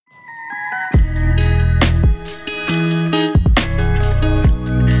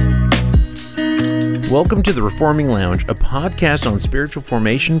Welcome to the Reforming Lounge, a podcast on spiritual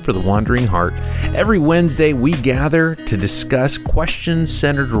formation for the wandering heart. Every Wednesday, we gather to discuss questions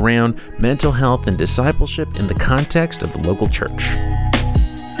centered around mental health and discipleship in the context of the local church.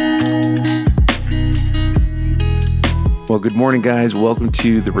 Well, good morning, guys. Welcome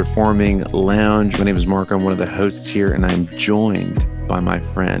to the Reforming Lounge. My name is Marco. I'm one of the hosts here, and I'm joined by my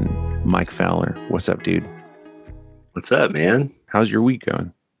friend, Mike Fowler. What's up, dude? What's up, man? How's your week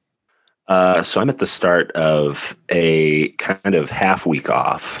going? So I'm at the start of a kind of half week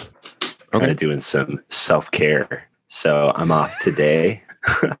off, kind of doing some self-care. So I'm off today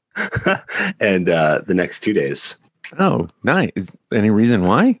and the next 2 days. Oh, nice. Any reason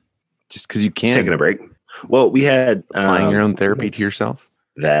why? Just because you can't? Taking a break. Well, we had applying your own therapy to yourself.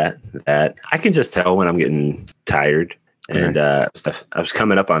 That I can just tell when I'm getting tired. And stuff. I was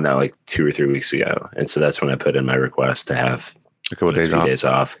coming up on that like 2 or 3 weeks ago. And so that's when I put in my request to have a couple days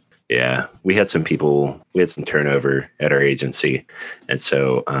off. Yeah. We had some turnover at our agency. And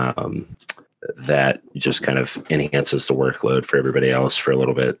so that just kind of enhances the workload for everybody else for a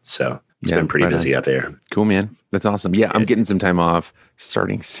little bit. So it's been pretty busy out there. Cool, man. That's awesome. Yeah, I'm getting some time off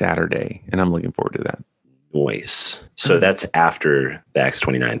starting Saturday, and I'm looking forward to that. Nice. So that's after the Acts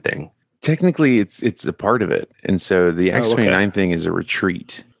 29 thing. Technically, it's a part of it. And so the Acts 29 thing is a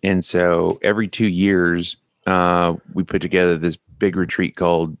retreat. And so every 2 years, we put together this big retreat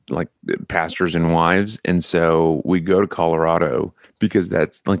called like Pastors and Wives. And so we go to Colorado because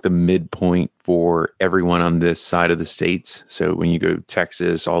that's like the midpoint for everyone on this side of the states. So when you go to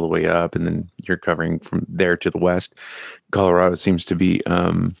Texas all the way up and then you're covering from there to the west, Colorado seems to be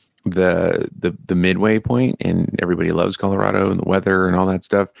the midway point, and everybody loves Colorado and the weather and all that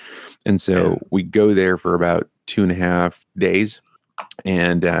stuff. And so we go there for about 2.5 days.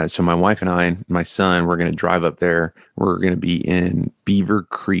 And so my wife and I and my son, we're going to drive up there. We're going to be in Beaver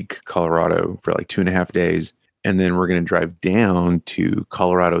Creek, Colorado for like 2.5 days. And then we're going to drive down to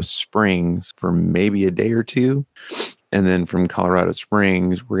Colorado Springs for maybe a day or two. And then from Colorado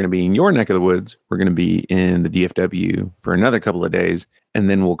Springs, we're going to be in your neck of the woods. We're going to be in the DFW for another couple of days, and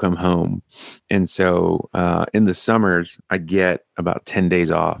then we'll come home. And so in the summers, I get about 10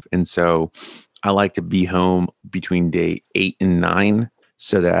 days off. And so I like to be home between day 8 and 9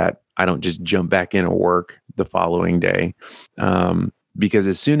 so that I don't just jump back into work the following day. Because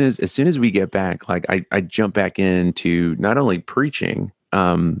as soon as we get back, like I jump back into not only preaching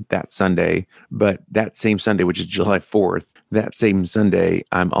that Sunday, but that same Sunday, which is July 4th, that same Sunday,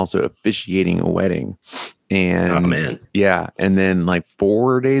 I'm also officiating a wedding. And and then like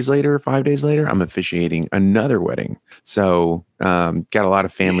 5 days later, I'm officiating another wedding. So got a lot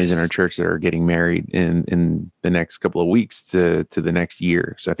of families in our church that are getting married in the next couple of weeks to the next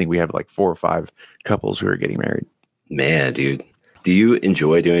year. So I think we have like 4 or 5 couples who are getting married. Man, dude. Do you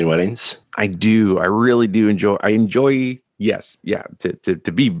enjoy doing weddings? I do. I really do enjoy. Yes. Yeah.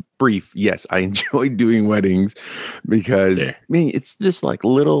 To be brief. Yes. I enjoy doing weddings because it's this like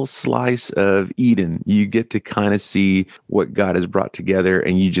little slice of Eden. You get to kind of see what God has brought together,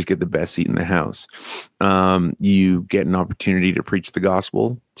 and you just get the best seat in the house. You get an opportunity to preach the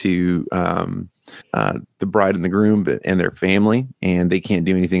gospel to the bride and the groom and their family, and they can't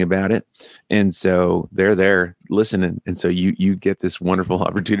do anything about it. And so they're there listening. And so you get this wonderful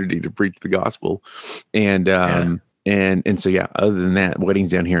opportunity to preach the gospel. And so, other than that,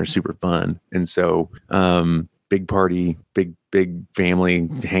 weddings down here are super fun. And so, big party, big family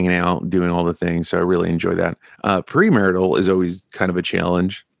hanging out, doing all the things. So I really enjoy that. Premarital is always kind of a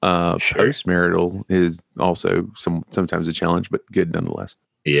challenge. Postmarital is also sometimes a challenge, but good nonetheless.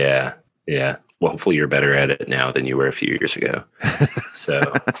 Yeah. Yeah. Well, hopefully you're better at it now than you were a few years ago.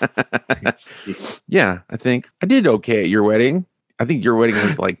 So, yeah, I think I did okay at your wedding. I think your wedding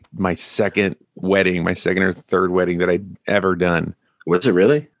was like my second or third wedding that I'd ever done. Was it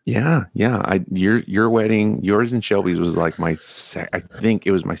really? Yeah. Your wedding, yours and Shelby's was like I think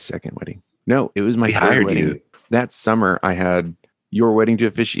it was my second wedding. No, it was my third wedding. You. That summer I had your wedding to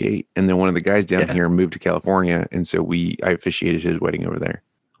officiate, and then one of the guys down here moved to California, and so I officiated his wedding over there.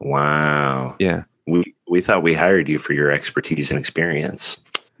 Wow. Yeah. We thought we hired you for your expertise and experience.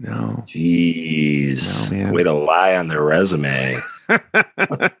 No. Jeez. No, way to lie on the resume.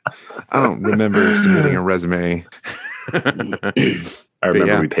 I don't remember submitting a resume. I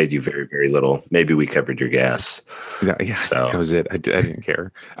remember we paid you very, very little. Maybe we covered your gas. Yeah, so that was it. I didn't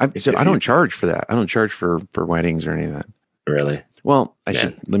care. I don't charge for that. I don't charge for weddings or any of that. Really? Well,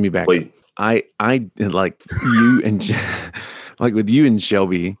 let me back up. I like you and like with you and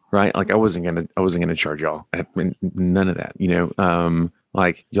Shelby, right? Like I wasn't gonna charge y'all. None of that,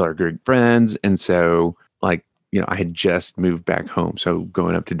 like y'all are good friends. And so like I had just moved back home, so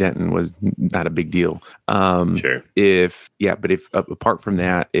going up to Denton was not a big deal. Sure. But if apart from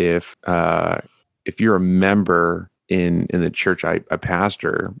that, if you're a member in the church I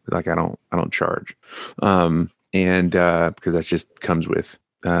pastor, like I don't charge, and because that just comes with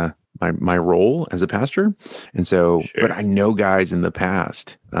my role as a pastor. And so, Sure. but I know guys in the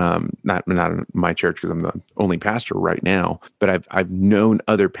past, not in my church because I'm the only pastor right now, but I've known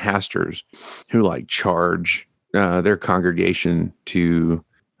other pastors who like charge their congregation to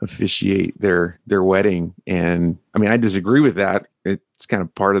officiate their wedding. And I mean, I disagree with that. It's kind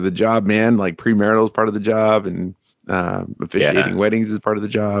of part of the job, man. Like premarital is part of the job, and officiating weddings is part of the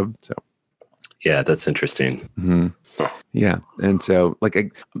job. So yeah, that's interesting. Mm-hmm. Yeah. And so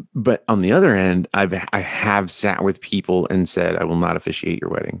but on the other end, I have sat with people and said, I will not officiate your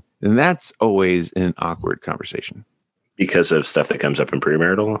wedding. And that's always an awkward conversation. Because of stuff that comes up in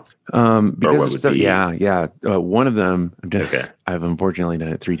premarital? Because of stuff, yeah. One of them, I've unfortunately done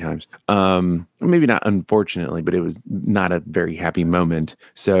it 3 times. Maybe not unfortunately, but it was not a very happy moment.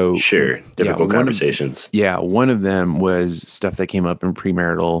 So sure, difficult conversations. One of them was stuff that came up in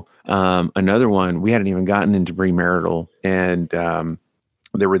premarital. Another one, we hadn't even gotten into premarital, and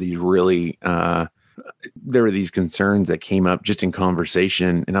there were these concerns that came up just in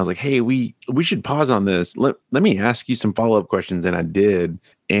conversation. And I was like, hey, we should pause on this. Let me ask you some follow-up questions. And I did.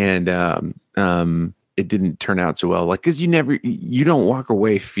 And it didn't turn out so well. Like, cause you don't walk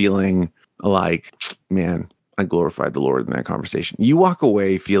away feeling like, man, I glorified the Lord in that conversation. You walk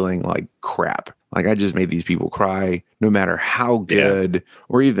away feeling like crap. Like I just made these people cry, no matter how good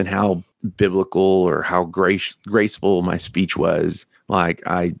or even how biblical or how graceful my speech was. Like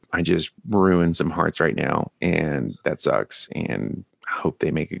I just ruined some hearts right now, and that sucks. And I hope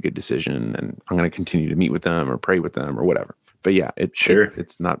they make a good decision, and I'm going to continue to meet with them or pray with them or whatever. But yeah,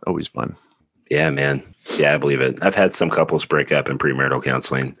 it's not always fun. Yeah, man. Yeah, I believe it. I've had some couples break up in premarital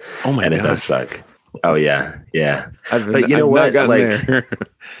counseling. Oh my gosh. It does suck. Oh yeah. Yeah. But you know what? Like,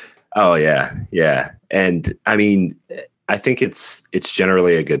 oh yeah. Yeah. And I mean, I think it's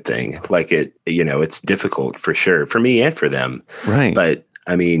generally a good thing. Like it's difficult for sure for me and for them. Right. But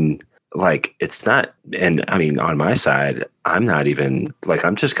I mean, like it's not, and I mean, on my side, I'm not even like,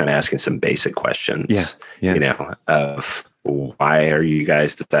 I'm just kind of asking some basic questions, of why are you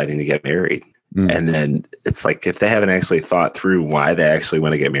guys deciding to get married? And then it's like, if they haven't actually thought through why they actually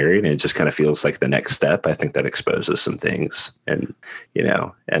want to get married, and it just kind of feels like the next step, I think that exposes some things. And,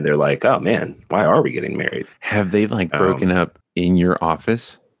 and they're like, oh man, why are we getting married? Have they broken up in your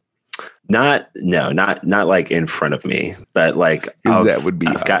office? Not like in front of me, but like,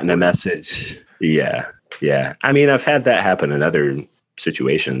 I've gotten a message. Yeah. Yeah. I mean, I've had that happen in other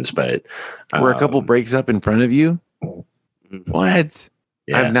situations, but where a couple breaks up in front of you. What?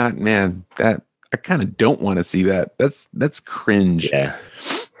 Yeah. I'm not, man, that I kind of don't want to see that. That's cringe. Yeah.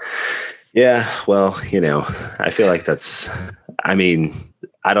 Yeah. Well, I feel like I mean,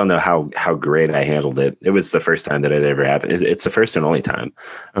 I don't know how great I handled it. It was the first time that it ever happened. It's the first and only time.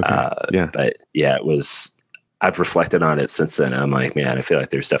 Okay. But yeah, I've reflected on it since then. I'm like, man, I feel like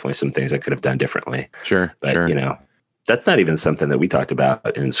there's definitely some things I could have done differently. Sure. But that's not even something that we talked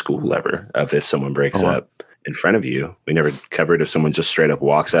about in school ever, of if someone breaks up in front of you. We never covered if someone just straight up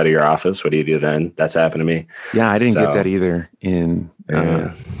walks out of your office. What do you do then? That's happened to me. Yeah, I didn't get that either in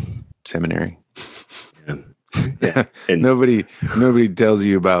seminary. Yeah. And nobody tells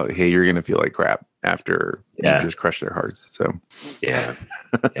you about, hey, you're gonna feel like crap after you just crush their hearts. So yeah.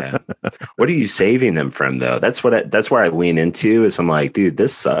 What are you saving them from though? That's where I lean into is I'm like, dude,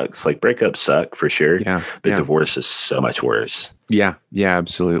 this sucks. Like breakups suck for sure. Yeah. But divorce is so much worse. Yeah. Yeah,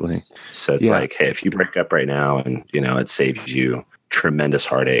 absolutely. So it's like, hey, if you break up right now and it saves you tremendous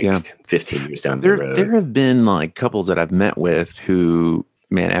heartache 15 years down the road. There have been like couples that I've met with who,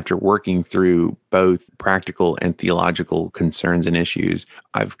 man, after working through both practical and theological concerns and issues,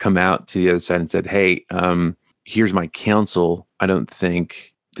 I've come out to the other side and said, hey, here's my counsel. I don't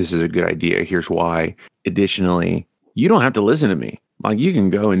think this is a good idea. Here's why. Additionally, you don't have to listen to me. Like you can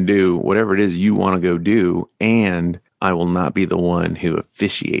go and do whatever it is you want to go do, and I will not be the one who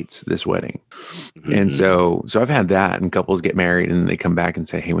officiates this wedding. Mm-hmm. And so I've had that, and couples get married and they come back and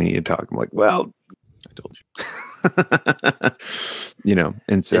say, hey, we need to talk. I'm like, well, I told you.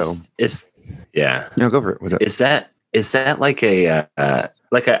 And so it's no, go for it. What's up? Is that like a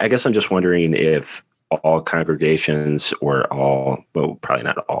I guess I'm just wondering if all congregations or probably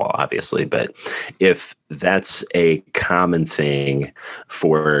not all, obviously, but if that's a common thing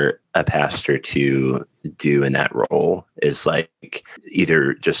for a pastor to do in that role, is like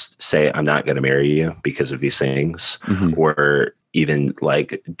either just say, I'm not going to marry you because of these things, or even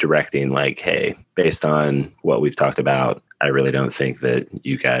like directing like, hey, based on what we've talked about, I really don't think that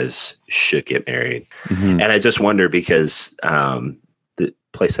you guys should get married. Mm-hmm. And I just wonder because the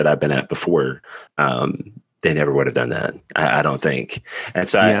place that I've been at before, they never would have done that. I don't think. And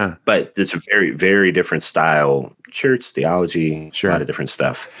so, but it's a very, very different style, church theology, sure. a lot of different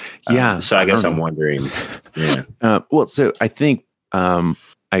stuff. Yeah. So I guess I'm wondering. Yeah. Well, so I think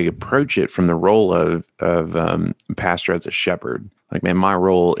I approach it from the role of pastor as a shepherd. Like, man, my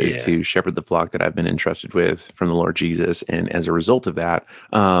role is to shepherd the flock that I've been entrusted with from the Lord Jesus. And as a result of that,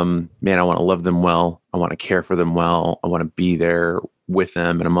 man, I want to love them well. I want to care for them well. I want to be there with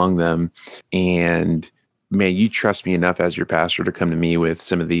them and among them. And man, you trust me enough as your pastor to come to me with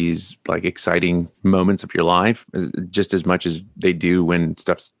some of these like exciting moments of your life, just as much as they do when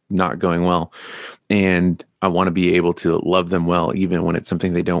stuff's not going well. And I want to be able to love them well, even when it's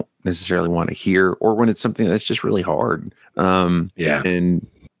something they don't necessarily want to hear, or when it's something that's just really hard. And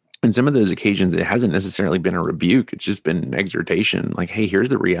in some of those occasions, it hasn't necessarily been a rebuke. It's just been an exhortation. Like, hey, here's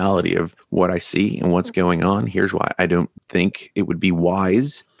the reality of what I see and what's going on. Here's why I don't think it would be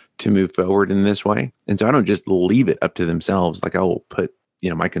wise to move forward in this way. And so I don't just leave it up to themselves. Like, I will put,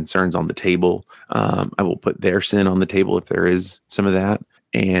 my concerns on the table. I will put their sin on the table if there is some of that,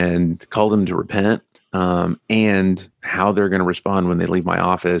 and call them to repent. And how they're going to respond when they leave my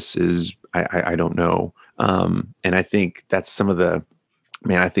office is, I don't know. And I think that's some of the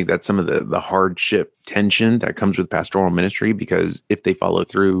hardship tension that comes with pastoral ministry, because if they follow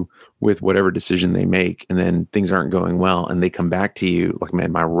through with whatever decision they make and then things aren't going well and they come back to you, like,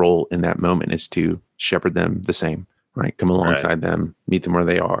 man, my role in that moment is to shepherd them the same, right? Come alongside them, meet them where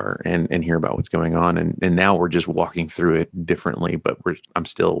they are, and hear about what's going on. And now we're just walking through it differently, but I'm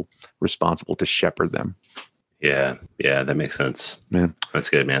still responsible to shepherd them. Yeah. That makes sense. Man, that's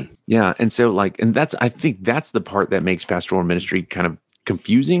good, man. Yeah. And so I think that's the part that makes pastoral ministry kind of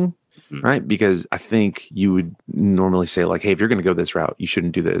confusing, right? Because I think you would normally say, like, hey, if you're going to go this route, you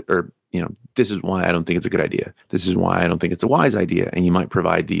shouldn't do that. Or, this is why I don't think it's a good idea. This is why I don't think it's a wise idea. And you might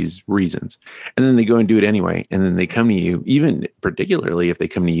provide these reasons. And then they go and do it anyway. And then they come to you, even particularly if they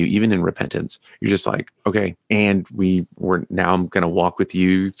come to you, even in repentance, you're just like, okay. And now I'm going to walk with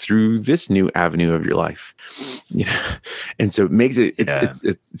you through this new avenue of your life. And so it makes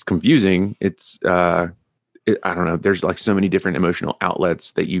it's confusing. I don't know. There's like so many different emotional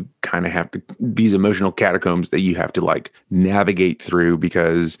outlets that you kind of have to, these emotional catacombs that you have to like navigate through,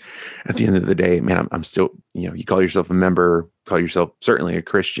 because at the end of the day, man, I'm still, you call yourself a member, call yourself certainly a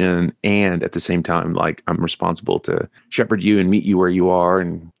Christian. And at the same time, like, I'm responsible to shepherd you and meet you where you are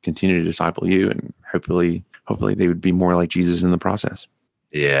and continue to disciple you. And hopefully they would be more like Jesus in the process.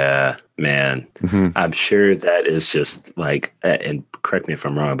 Yeah, man. Mm-hmm. I'm sure that is just like, and correct me if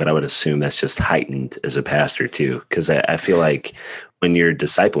I'm wrong, but I would assume that's just heightened as a pastor too. Because I feel like when you're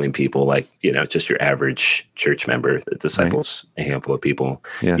discipling people, like, just your average church member that disciples a handful of people,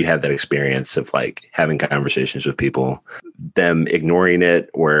 you have that experience of like having conversations with people, them ignoring it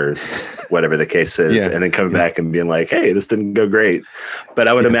or whatever the case is, and then coming back and being like, hey, this didn't go great. But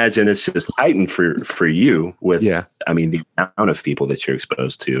I would imagine it's just heightened for you with, the amount of people that you're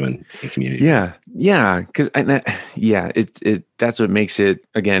exposed to in community. Yeah. Because that's what makes it,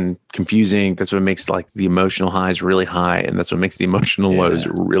 again, confusing. That's what makes like the emotional highs really high, and that's what makes the emotional lows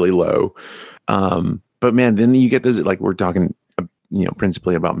really low. But man, then you get those, like, we're talking,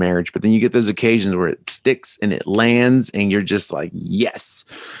 principally about marriage, but then you get those occasions where it sticks and it lands and you're just like, yes,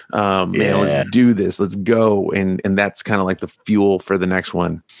 man, let's do this. Let's go. And that's kind of like the fuel for the next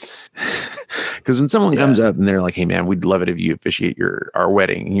one. Because when someone comes up and they're like, hey man, we'd love it if you officiate our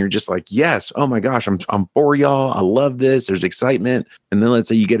wedding. And you're just like, yes, oh my gosh, I'm for y'all. I love this. There's excitement. And then let's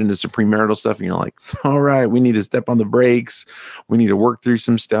say you get into some premarital stuff and you're like, all right, we need to step on the brakes. We need to work through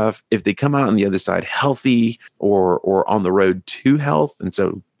some stuff. If they come out on the other side healthy or on the road to health. And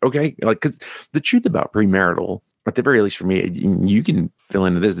so, okay, like, because the truth about premarital, at the very least for me, you can fill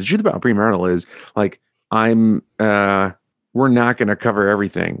into this. The truth about premarital is like, we're not going to cover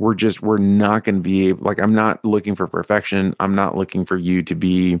everything. We're not going to be like, I'm not looking for perfection. I'm not looking for you to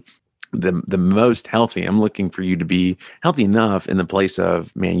be the most healthy. I'm looking for you to be healthy enough in the place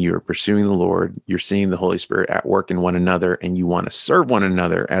of, man, you are pursuing the Lord. You're seeing the Holy Spirit at work in one another, and you want to serve one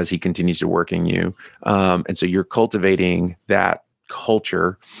another as he continues to work in you. And so you're cultivating that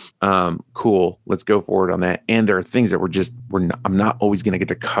culture. Cool. Let's go forward on that. And there are things that I'm not always going to get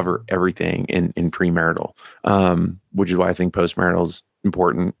to cover everything in premarital, which is why I think postmarital is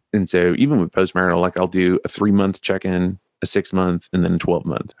important. And so even with postmarital, like, I'll do a 3-month check-in, a 6-month, and then a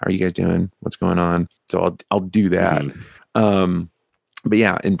 12-month. How are you guys doing? What's going on? So I'll do that. But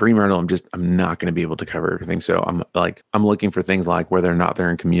yeah, in premarital, I'm not going to be able to cover everything. So I'm looking for things like whether or not they're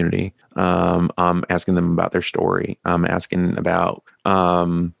in community. I'm asking them about their story. I'm asking about,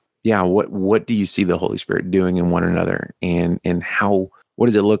 what do you see the Holy Spirit doing in one another, and what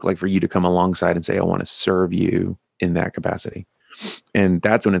does it look like for you to come alongside and say, I want to serve you in that capacity? And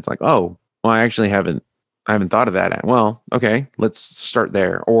that's when it's like, oh, well, I haven't thought of that. Well, okay, let's start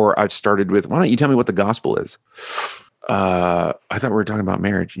there. Or I've started with, why don't you tell me what the gospel is? I thought we were talking about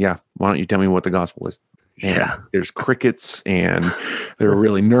marriage. Yeah. Why don't you tell me what the gospel is? And there's crickets, and they're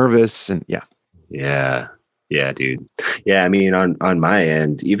really nervous, and yeah. Yeah, dude. Yeah. I mean, on my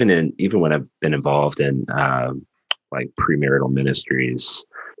end, even when I've been involved in, like premarital ministries,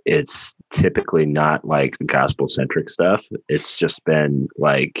 it's typically not like gospel centric stuff. It's just been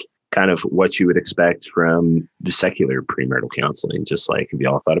like kind of what you would expect from the secular premarital counseling. Just like, if you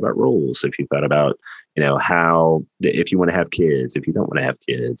all thought about roles, if you thought about, how, if you want to have kids, if you don't want to have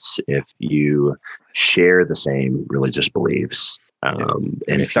kids, if you share the same religious beliefs, and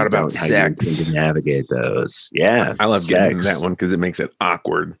if you don't, how you intend to navigate those. Yeah. I love getting into that one because it makes it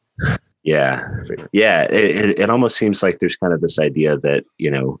awkward. Yeah. Yeah. It almost seems like there's kind of this idea that,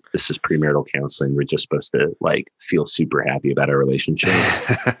 this is premarital counseling. We're just supposed to like feel super happy about our relationship,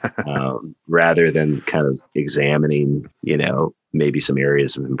 rather than kind of examining, maybe some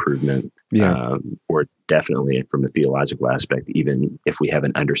areas of improvement, or definitely from a theological aspect, even if we have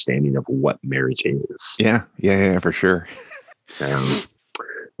an understanding of what marriage is. Yeah, for sure.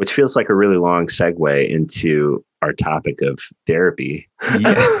 Which feels like a really long segue into our topic of therapy.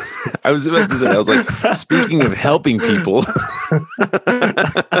 Yeah. I was about to say, I was like, speaking of helping people,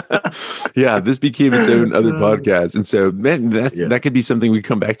 this became its own other podcast. And so, man, that could be something we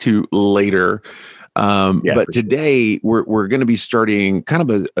come back to later. But today we're going to be starting kind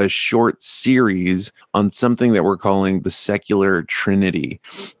of a short series on something that we're calling the Secular Trinity.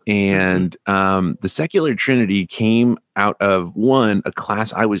 And the Secular Trinity came out of, one, a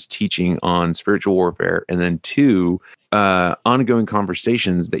class I was teaching on spiritual warfare, and then two, ongoing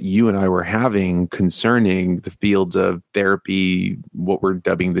conversations that you and I were having concerning the fields of therapy, what we're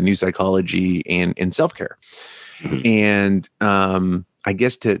dubbing the new psychology, and self-care. And I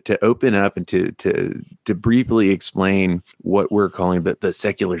guess to open up and to briefly explain what we're calling the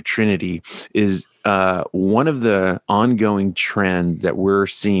Secular Trinity is one of the ongoing trends that we're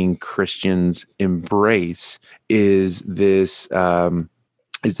seeing Christians embrace is this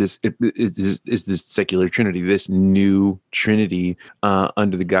this Secular Trinity, this new Trinity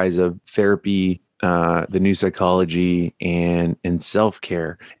under the guise of therapy, the new psychology, and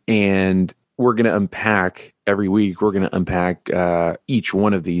self-care. And we're going to unpack every week. We're going to unpack each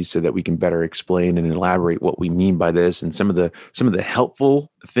one of these so that we can better explain and elaborate what we mean by this, and some of the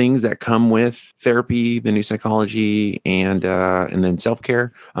helpful things that come with therapy, the new psychology, and then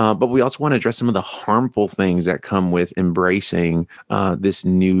self-care. But we also want to address some of the harmful things that come with embracing this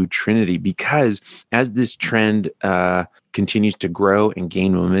new Trinity, because as this trend continues to grow and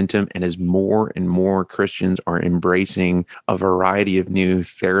gain momentum, and as more and more Christians are embracing a variety of new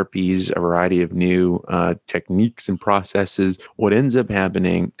therapies, a variety of new techniques and processes, what ends up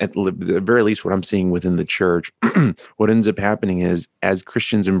happening, at the very least what I'm seeing within the church, what ends up happening is, as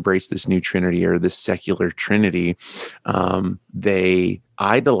Christians embrace this new Trinity, or this Secular Trinity, they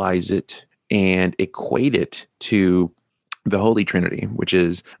idolize it and equate it to the Holy Trinity, which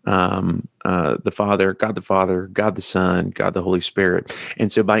is the Father, God the Son, God the Holy Spirit.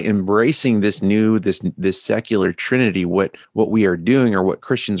 And so by embracing this Secular Trinity, what we are doing, or what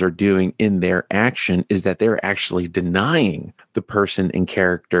Christians are doing in their action, is that they're actually denying the person and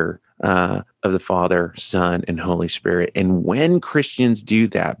character of the Father, Son, and Holy Spirit. And when Christians do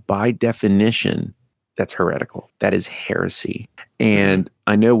that, by definition, that's heretical. That is heresy. And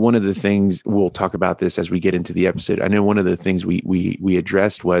I know one of the things, we'll talk about this as we get into the episode, I know one of the things we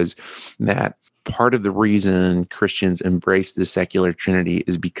addressed was that part of the reason Christians embrace the Secular Trinity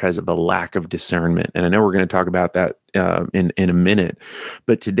is because of a lack of discernment. And I know we're going to talk about that in a minute.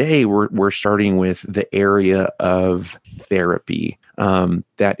 But today we're starting with the area of therapy.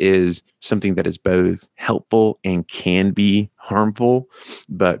 That is something that is both helpful and can be harmful,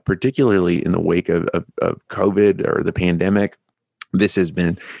 but particularly in the wake of COVID or the pandemic, this has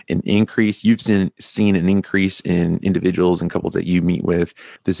been an increase. You've seen an increase in individuals and couples that you meet with.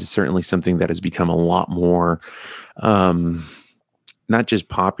 This is certainly something that has become a lot more, not just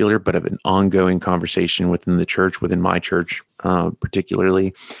popular, but of an ongoing conversation within the church, within my church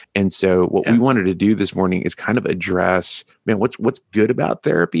particularly. And so what we wanted to do this morning is kind of address, man, what's good about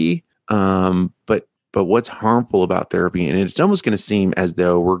therapy, but but what's harmful about therapy? And it's almost going to seem as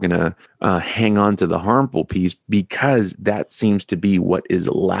though we're going to hang on to the harmful piece because that seems to be what is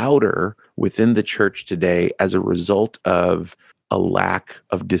louder within the church today as a result of a lack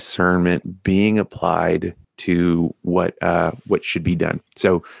of discernment being applied to what should be done.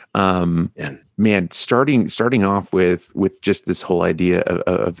 So, man, starting off with just this whole idea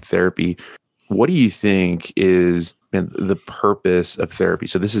of therapy, what do you think is the purpose of therapy?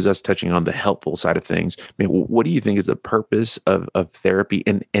 So this is us touching on the helpful side of things. I mean, what do you think is the purpose of therapy,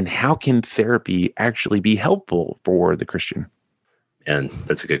 and how can therapy actually be helpful for the Christian? And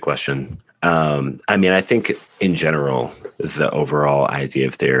that's a good question. I mean, I think in general, the overall idea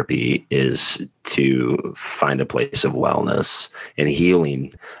of therapy is to find a place of wellness and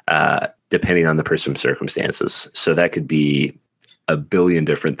healing, depending on the person's circumstances. So that could be a billion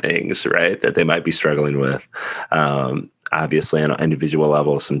different things, right, that they might be struggling with. Obviously, on an individual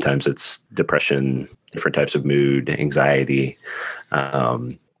level, sometimes it's depression, different types of mood, anxiety.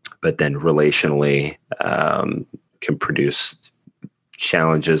 But then relationally, can produce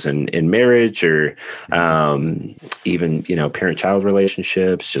challenges in marriage or even, parent-child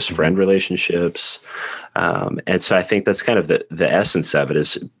relationships, just friend relationships. And so I think that's kind of the essence of it,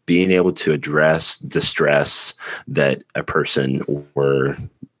 is being able to address distress that a person or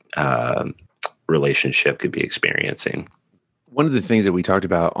relationship could be experiencing. One of the things that we talked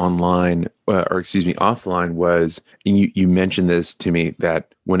about offline was, and you mentioned this to me,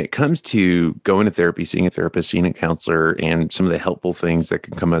 that when it comes to going to therapy, seeing a therapist, seeing a counselor, and some of the helpful things that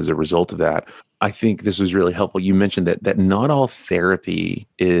can come as a result of that, I think this was really helpful. You mentioned that not all therapy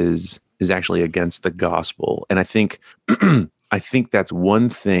is actually against the gospel. And I think that's one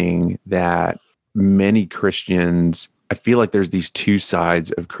thing that many Christians, I feel like there's these two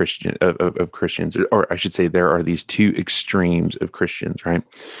sides of Christians, or I should say there are these two extremes of Christians, right?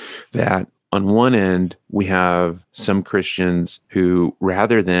 That on one end, we have some Christians who,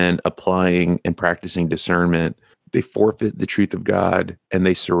 rather than applying and practicing discernment, they forfeit the truth of God and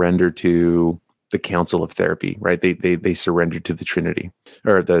they surrender to the counsel of therapy, right? They surrender to the Trinity,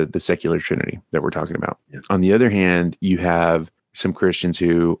 or the secular Trinity that we're talking about. Yeah. On the other hand, you have some Christians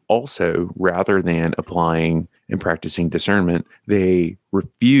who also, rather than applying and practicing discernment, they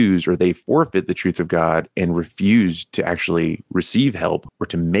refuse, or they forfeit the truth of God and refuse to actually receive help or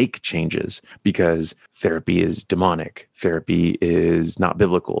to make changes because therapy is demonic. Therapy is not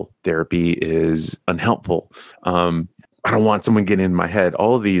biblical. Therapy is unhelpful. I don't want someone getting in my head.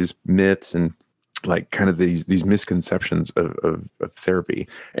 All of these myths and like kind of these misconceptions of therapy.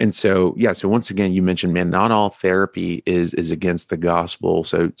 And so, so once again, you mentioned, man, not all therapy is against the gospel.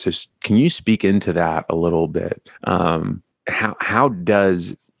 So can you speak into that a little bit? How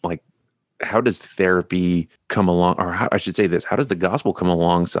does therapy come along, or how does the gospel come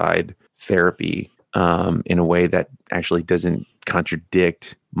alongside therapy in a way that actually doesn't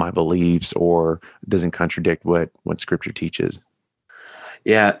contradict my beliefs or doesn't contradict what Scripture teaches?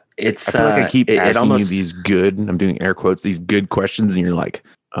 Yeah, it's. I feel like I keep asking you these good, I'm doing air quotes, these good questions, and you're like,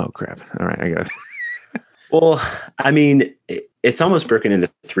 oh crap. All right, I got it. Well, I mean, it's almost broken into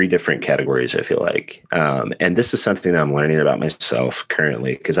three different categories, I feel like. And this is something that I'm learning about myself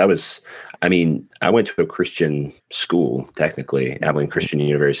currently, because I went to a Christian school, technically. Abilene Christian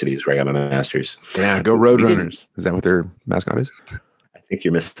University is where I got my master's. Yeah, go Roadrunners. Is that what their mascot is? I think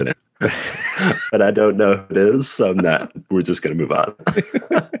you're missing it. But I don't know who it is, so we're just going to move on.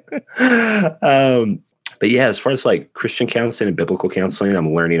 But yeah, as far as like Christian counseling and biblical counseling,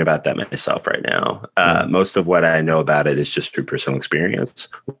 I'm learning about that myself right now. Most of what I know about it is just through personal experience,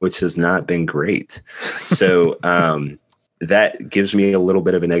 which has not been great. So that gives me a little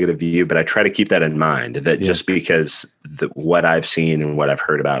bit of a negative view, but I try to keep that in mind, that just because what I've seen and what I've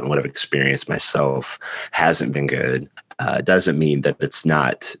heard about and what I've experienced myself hasn't been good, doesn't mean that it's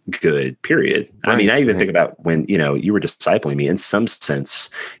not good, period. Right. I mean, I even think about when, you were discipling me, in some sense,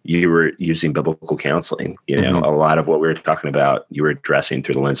 you were using biblical counseling. A lot of what we were talking about, you were addressing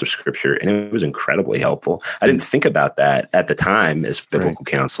through the lens of Scripture, and it was incredibly helpful. I didn't think about that at the time as biblical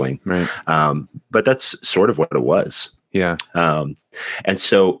counseling, but that's sort of what it was. Yeah. And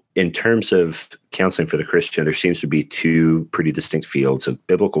so in terms of counseling for the Christian, there seems to be two pretty distinct fields of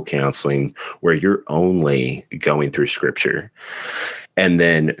biblical counseling where you're only going through Scripture. And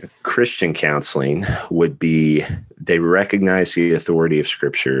then Christian counseling would be, they recognize the authority of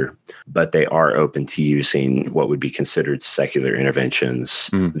Scripture, but they are open to using what would be considered secular interventions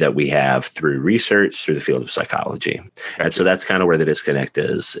that we have through research, through the field of psychology. Gotcha. And so that's kind of where the disconnect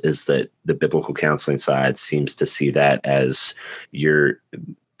is that the biblical counseling side seems to see that as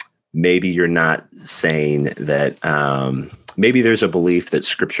maybe you're not saying that, maybe there's a belief that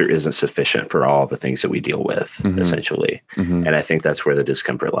scripture isn't sufficient for all the things that we deal with, essentially. And I think that's where the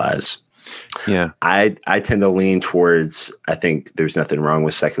discomfort lies. Yeah. I tend to lean towards, I think there's nothing wrong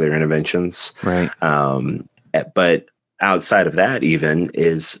with secular interventions. Right. But outside of that, even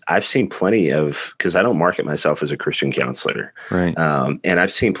is I've seen plenty of, because I don't market myself as a Christian counselor. Right. And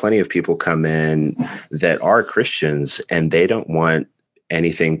I've seen plenty of people come in that are Christians and they don't want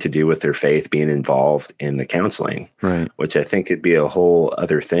anything to do with their faith being involved in the counseling. Right. Which I think could be a whole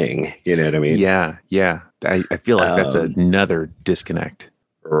other thing. You know what I mean? Yeah. Yeah. I feel like that's another disconnect.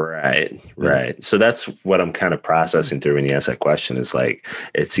 Right. So that's what I'm kind of processing through when you ask that question, is like,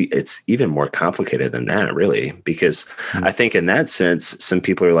 it's even more complicated than that, really, because I think in that sense, some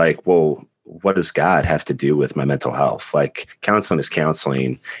people are like, well, what does God have to do with my mental health? Like, counseling is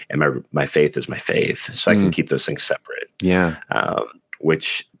counseling and my faith is my faith. So I can keep those things separate. Yeah.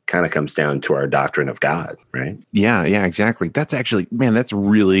 Which kind of comes down to our doctrine of God, right? Yeah, exactly. That's actually, man, that's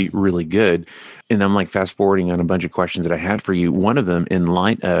really, really good. And I'm like fast forwarding on a bunch of questions that I had for you. One of them, in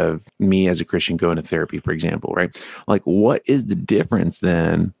light of me as a Christian going to therapy, for example, right? Like, what is the difference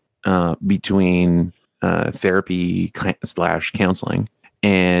then between therapy / counseling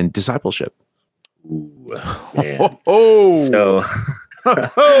and discipleship? Ooh, man. So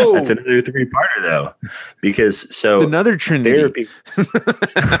that's another 3-parter though, because it's another Trinity. Therapy.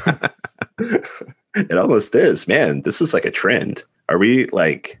 It almost is, man. This is like a trend. Are we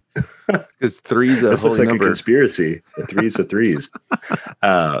like? Because 3's a this looks holy like number. A conspiracy. The 3's a 3's.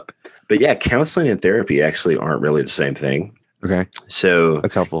 But yeah, counseling and therapy actually aren't really the same thing. Okay, so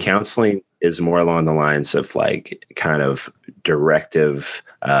that's helpful. Counseling is more along the lines of like kind of directive,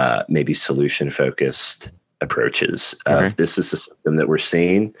 maybe solution focused approaches of this is the symptom that we're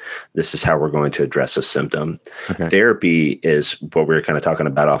seeing. This is how we're going to address a symptom. Therapy is what we were kind of talking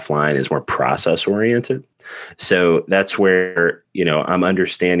about offline, is more process oriented. So that's where, I'm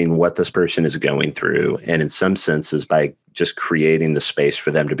understanding what this person is going through. And in some senses, by just creating the space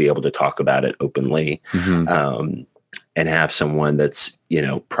for them to be able to talk about it openly, and have someone that's,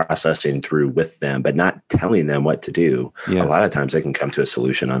 processing through with them, but not telling them what to do. A lot of times they can come to a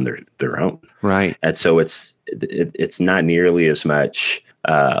solution on their own. Right. And so it's not nearly as much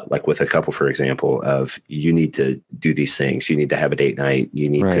like with a couple, for example, of you need to do these things. You need to have a date night. You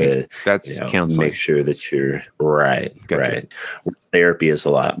need to counseling. Make sure that you're right. Gotcha. Right. Therapy is a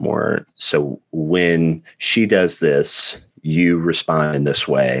lot more. So when she does this, you respond in this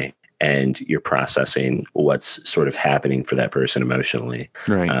way. And you're processing what's sort of happening for that person emotionally,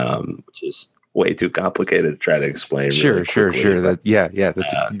 right? Which is way too complicated to try to explain. Sure. That's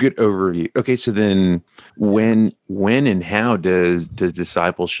a good overview. Okay, so then when and how does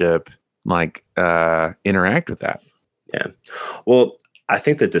discipleship interact with that? Yeah, well, I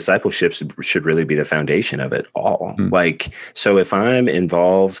think that discipleship should really be the foundation of it all. So if I'm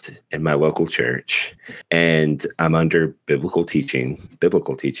involved in my local church and I'm under biblical teaching,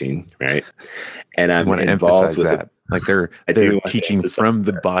 right? And I'm involved with that. They're teaching from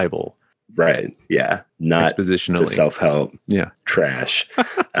the Bible. Right. Yeah. Not expositionally. The self-help. Yeah. Trash.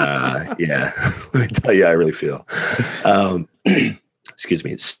 Yeah. Let me tell you how I really feel. Excuse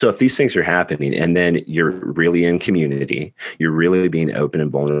me. So if these things are happening and then you're really in community, you're really being open and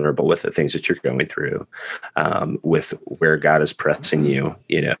vulnerable with the things that you're going through, with where God is pressing you,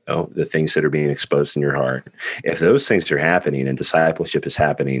 the things that are being exposed in your heart. If those things are happening and discipleship is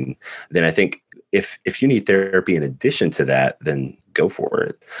happening, then I think if you need therapy in addition to that, then go for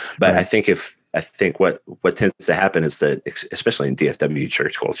it. But right. I think what tends to happen is that, especially in DFW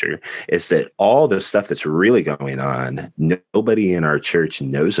church culture, is that all the stuff that's really going on, nobody in our church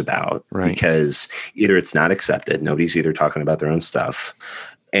knows about, right? Because either it's not accepted, nobody's either talking about their own stuff.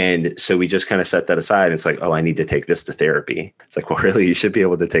 And so we just kind of set that aside. And it's like, oh, I need to take this to therapy. It's like, well, really, you should be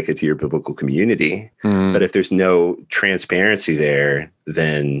able to take it to your biblical community. But if there's no transparency there,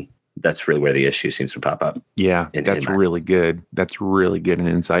 then that's really where the issue seems to pop up. Yeah, that's really good. That's really good and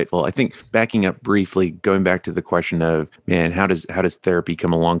insightful. I think backing up briefly, going back to the question of, man, how does therapy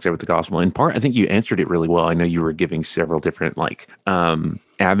come alongside with the gospel? In part, I think you answered it really well. I know you were giving several different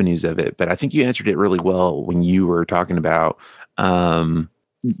avenues of it, but I think you answered it really well when you were talking about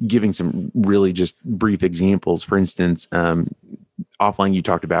giving some really just brief examples. For instance, offline, you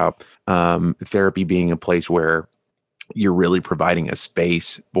talked about therapy being a place where you're really providing a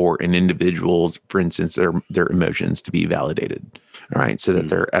space for an individual's, for instance, their emotions to be validated. All right. So that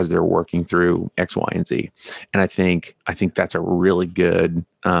they're working through X, Y, and Z. And I think that's a really good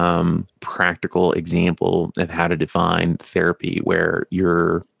practical example of how to define therapy, where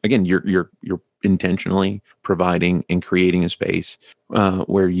you're intentionally providing and creating a space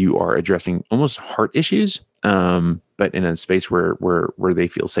where you are addressing almost heart issues but in a space where they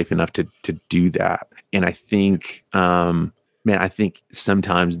feel safe enough to do that. And I think, I think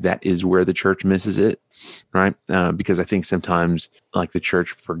sometimes that is where the church misses it, right? Because I think sometimes like the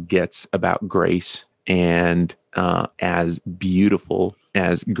church forgets about grace, and as beautiful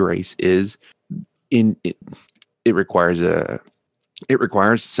as grace is, it requires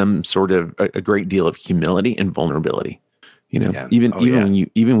some sort of a great deal of humility and vulnerability. Even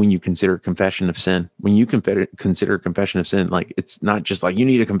when you consider confession of sin, consider confession of sin, like it's not just like you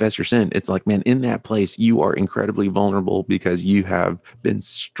need to confess your sin. It's like, man, in that place, you are incredibly vulnerable because you have been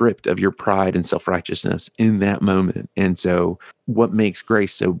stripped of your pride and self-righteousness in that moment. And so what makes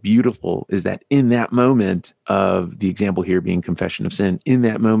grace so beautiful is that in that moment of the example here being confession of sin, in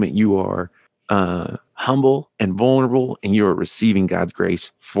that moment, you are humble and vulnerable, and you are receiving God's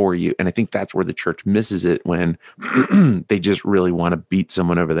grace for you. And I think that's where the church misses it, when they just really want to beat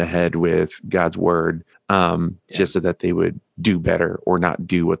someone over the head with God's word, just so that they would do better or not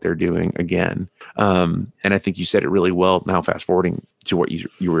do what they're doing again. And I think you said it really well. Now, fast forwarding to what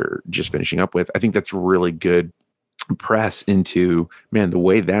you were just finishing up with, I think that's really good press into, man, the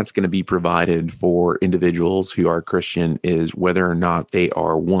way that's going to be provided for individuals who are Christian is whether or not they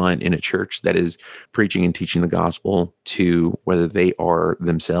are, one, in a church that is preaching and teaching the gospel, two, whether they are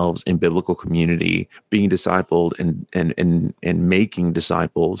themselves in biblical community being discipled and making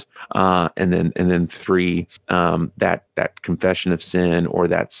disciples, and then three, that confession of sin, or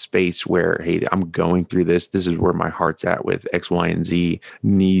that space where, hey, I'm going through this is where my heart's at with X, Y, and Z,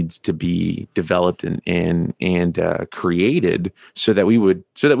 needs to be developed and created so that we would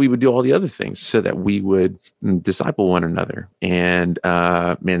do all the other things, so that we would disciple one another and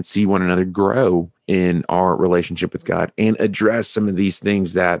see one another grow in our relationship with God, and address some of these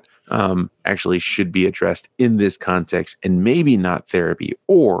things that actually should be addressed in this context, and maybe not therapy.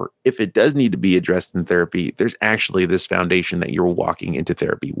 Or if it does need to be addressed in therapy, there's actually this foundation that you're walking into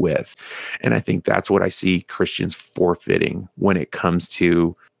therapy with. And I think that's what I see Christians forfeiting when it comes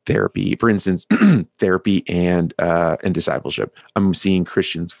to therapy. For instance, therapy and discipleship. I'm seeing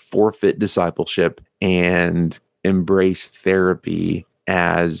Christians forfeit discipleship and embrace therapy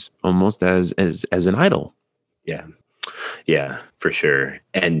as almost as an idol. Yeah, for sure.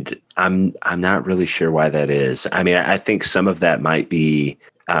 And I'm not really sure why that is. I mean, I think some of that might be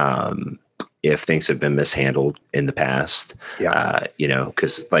if things have been mishandled in the past.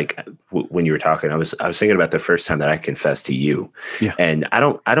 Because like when you were talking, I was thinking about the first time that I confessed to you. Yeah. And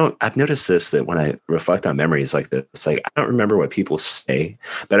I've noticed this, that when I reflect on memories like this, like I don't remember what people say,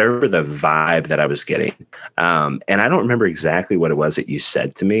 but I remember the vibe that I was getting. And I don't remember exactly what it was that you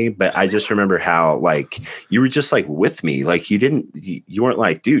said to me, but I just remember how like you were just like with me. Like you weren't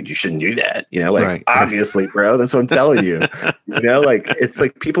like, dude, you shouldn't do that. Right. Obviously, bro, that's what I'm telling you. Like it's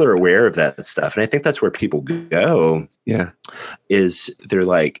like people are aware of that stuff. And I think that's where people go. Yeah. Is they're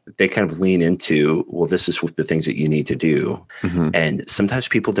like, they kind of lean into, well, this is what the things that you need to do. Mm-hmm. And sometimes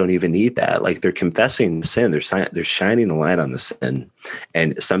people don't even need that. Like they're confessing sin. They're shining the light on the sin.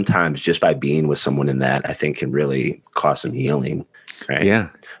 And sometimes just by being with someone in that, I think can really cause some healing. Right. Yeah.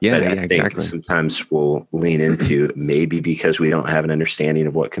 Yeah. But I think exactly. sometimes we'll lean into, maybe because we don't have an understanding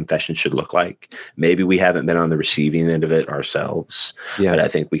of what confession should look like. Maybe we haven't been on the receiving end of it ourselves. Yeah. But I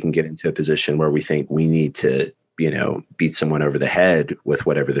think we can get into a position where we think we need to, beat someone over the head with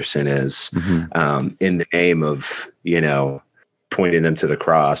whatever their sin is, in the name of, pointing them to the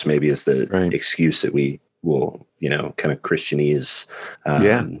cross, maybe is the excuse that we will, kind of Christianese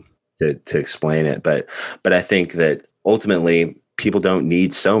to explain it. But I think that ultimately people don't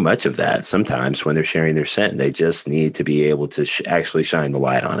need so much of that. Sometimes when they're sharing their sin, they just need to be able to actually shine the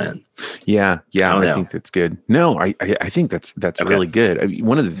light on it. Yeah. I think that's good. No, I think that's okay. Really good. I mean,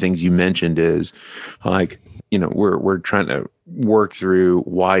 one of the things you mentioned is like, we're trying to work through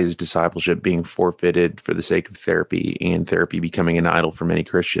why is discipleship being forfeited for the sake of therapy, and therapy becoming an idol for many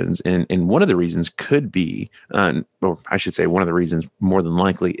Christians. And one of the reasons could be, or I should say one of the reasons more than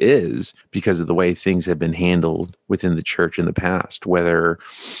likely is because of the way things have been handled within the church in the past, whether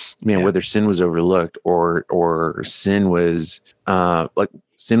sin was overlooked or sin was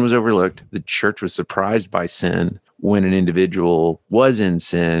sin was overlooked. The church was surprised by sin when an individual was in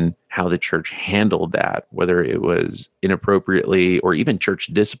sin, how the church handled that, whether it was inappropriately or even church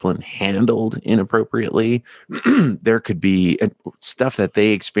discipline handled inappropriately. There could be stuff that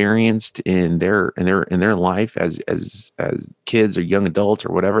they experienced in their life as kids or young adults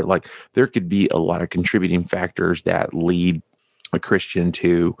or whatever. Like there could be a lot of contributing factors that lead a Christian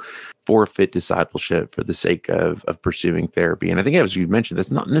to forfeit discipleship for the sake of pursuing therapy. And I think, as you mentioned,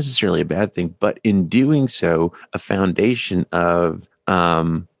 that's not necessarily a bad thing, but in doing so, a foundation of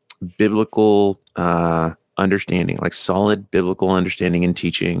biblical understanding, like solid biblical understanding and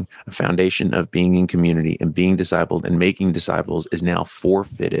teaching, a foundation of being in community and being discipled and making disciples is now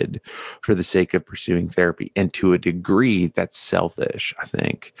forfeited for the sake of pursuing therapy. And to a degree, that's selfish, I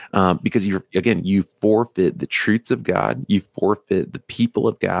think, because you forfeit the truths of God, you forfeit the people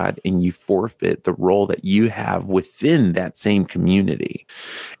of God, and you forfeit the role that you have within that same community.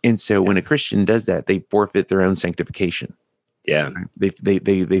 And so when a Christian does that, they forfeit their own sanctification. Yeah.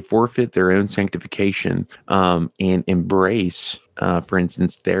 They forfeit their own sanctification and embrace, for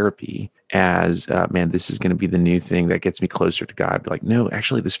instance, therapy as, man, this is going to be the new thing that gets me closer to God. Like, no,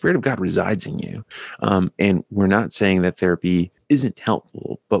 actually, the Spirit of God resides in you. And we're not saying that therapy isn't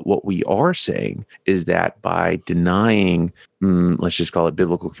helpful, but what we are saying is that by denying, let's just call it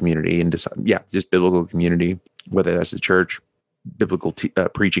biblical community and just biblical community, whether that's the church, biblical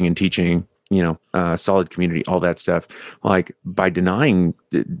preaching and teaching, solid community, all that stuff. Like by denying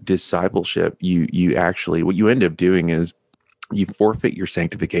the discipleship, you actually, what you end up doing is you forfeit your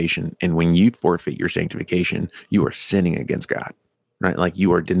sanctification. And when you forfeit your sanctification, you are sinning against God, right? Like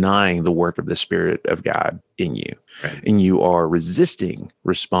you are denying the work of the Spirit of God in you, right? And you are resisting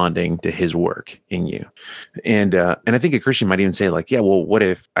responding to his work in you. And I think a Christian might even say like, yeah, well, what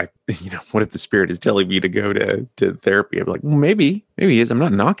if what if the Spirit is telling me to go to therapy? I'm like, well, maybe he is. I'm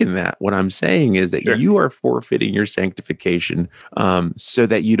not knocking that. What I'm saying is that you are forfeiting your sanctification so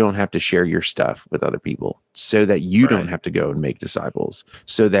that you don't have to share your stuff with other people, so that you don't have to go and make disciples,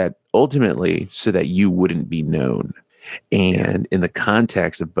 so that ultimately, so that you wouldn't be known. And in the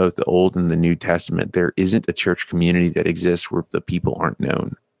context of both the Old and the New Testament, there isn't a church community that exists where the people aren't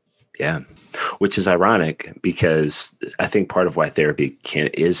known. Yeah, which is ironic because I think part of why therapy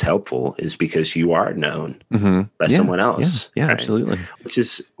is helpful is because you are known by someone else. Yeah, right? Absolutely. Which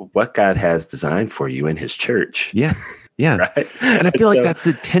is what God has designed for you in his church. Yeah. Yeah. Right. And I feel like that's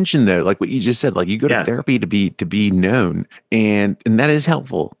the tension though, like what you just said, like you go to therapy to be known. And that is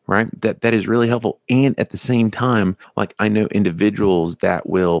helpful, right? That is really helpful. And at the same time, like I know individuals that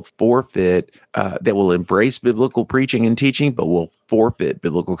will forfeit, that will embrace biblical preaching and teaching, but will forfeit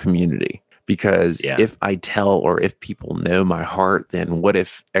biblical community. Because if I tell or if people know my heart, then what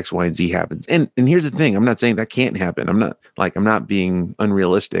if X, Y, and Z happens? And here's the thing: I'm not saying that can't happen. I'm not being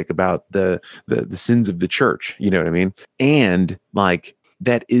unrealistic about the sins of the church. You know what I mean? And like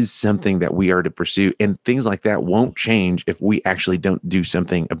that is something that we are to pursue, and things like that won't change if we actually don't do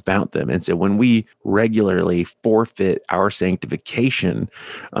something about them. And so when we regularly forfeit our sanctification,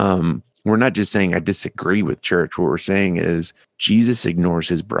 we're not just saying I disagree with church. What we're saying is Jesus ignores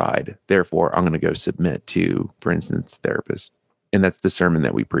his bride. Therefore, I'm going to go submit to, for instance, therapists. And that's the sermon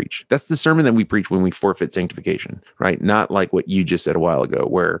that we preach. That's the sermon that we preach when we forfeit sanctification, right? Not like what you just said a while ago,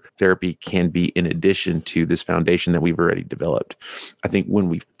 where therapy can be in addition to this foundation that we've already developed. I think when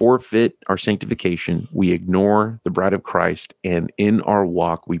we forfeit our sanctification, we ignore the bride of Christ. And in our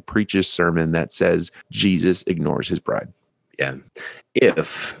walk, we preach a sermon that says Jesus ignores his bride. Yeah.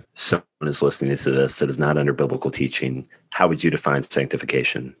 If someone is listening to this that is not under biblical teaching, how would you define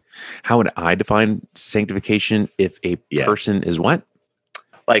sanctification? How would I define sanctification if a person is what?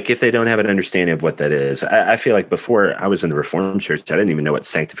 Like if they don't have an understanding of what that is. I feel like before I was in the Reformed Church, I didn't even know what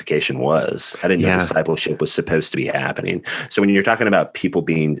sanctification was. I didn't know discipleship was supposed to be happening. So when you're talking about people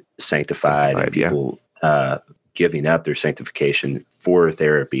being sanctified and people giving up their sanctification for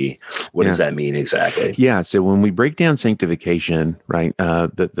therapy, what does that mean exactly? Yeah. So when we break down sanctification, right,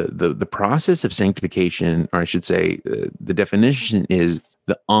 the process of sanctification, or I should say, the definition is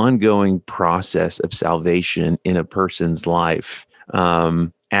the ongoing process of salvation in a person's life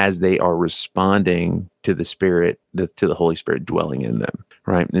as they are responding to the Spirit, to the Holy Spirit dwelling in them,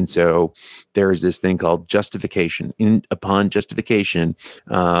 right? And so there is this thing called justification. Upon justification,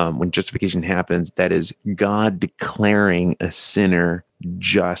 when justification happens, that is God declaring a sinner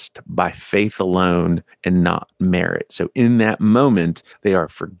just by faith alone and not merit. So in that moment, they are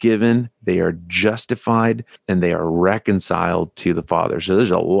forgiven, they are justified, and they are reconciled to the Father. So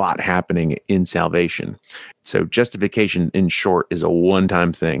there's a lot happening in salvation. So justification, in short, is a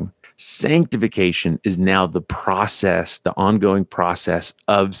one-time thing. Sanctification is now the process, the ongoing process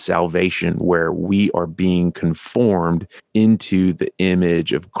of salvation, where we are being conformed into the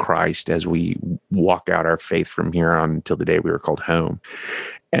image of Christ as we walk out our faith from here on until the day we are called home.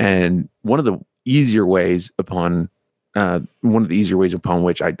 And one of the easier ways upon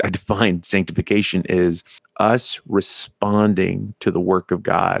which I define sanctification is us responding to the work of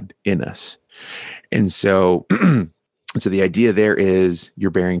God in us. And so the idea there is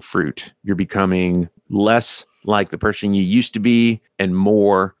you're bearing fruit. You're becoming less like the person you used to be and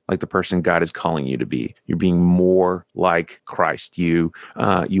more like the person God is calling you to be. You're being more like Christ. You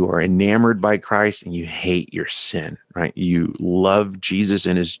are enamored by Christ and you hate your sin, right? You love Jesus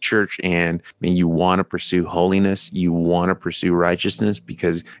and his church, and you want to pursue holiness. You want to pursue righteousness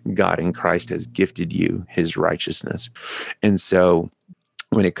because God in Christ has gifted you his righteousness. And so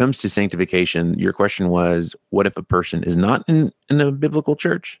when it comes to sanctification, your question was, what if a person is not in a biblical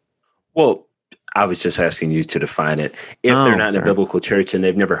church? Well, I was just asking you to define it. If they're not in a biblical church and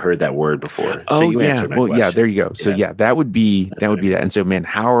they've never heard that word before. So you answered my question. Yeah, there you go. So that would be that. And so, man,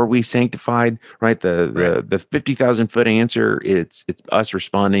 how are we sanctified? Right. The 50,000 foot answer, it's us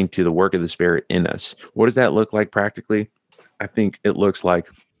responding to the work of the Spirit in us. What does that look like practically? I think it looks like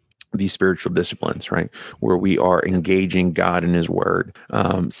these spiritual disciplines, right? Where we are engaging God in his word,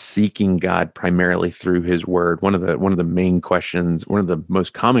 seeking God primarily through his word. One of the main questions, one of the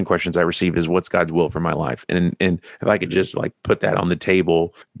most common questions I receive is, what's God's will for my life? And if I could just like put that on the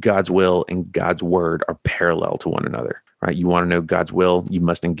table, God's will and God's word are parallel to one another. Right. You want to know God's will, you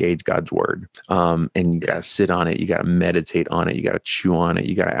must engage God's word. And you got to sit on it. You got to meditate on it. You got to chew on it.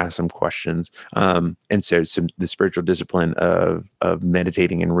 You got to ask some questions. And so the spiritual discipline of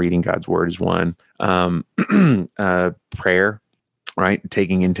meditating and reading God's word is one. Prayer, right?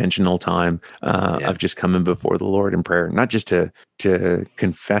 Taking intentional time of just coming before the Lord in prayer, not just to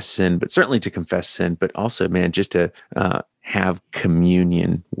confess sin, but certainly to confess sin, but also, man, just to have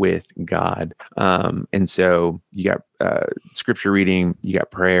communion with God. And so you got scripture reading, you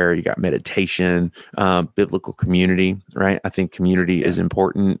got prayer, you got meditation, biblical community, right? I think community is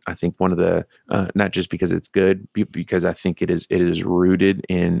important. I think one of the, not just because it's good, because I think it is rooted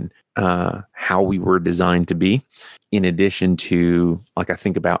in how we were designed to be. In addition to, like, I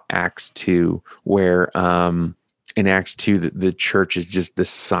think about Acts 2, where in Acts 2, the church is just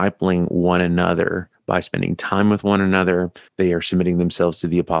discipling one another by spending time with one another. They are submitting themselves to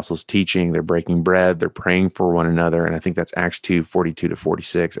the apostles' teaching. They're breaking bread. They're praying for one another. And I think that's Acts 2, 42 to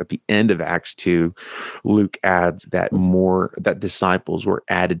 46. At the end of Acts 2, Luke adds that disciples were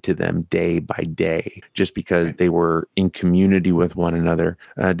added to them day by day, just because they were in community with one another,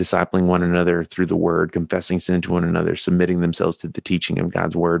 discipling one another through the word, confessing sin to one another, submitting themselves to the teaching of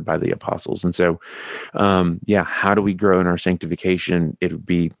God's word by the apostles. And so, how do we grow in our sanctification? It would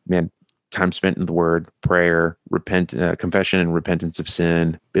be, man, time spent in the word, prayer, confession and repentance of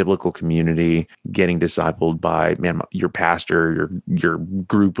sin, biblical community, getting discipled by, man, your pastor, your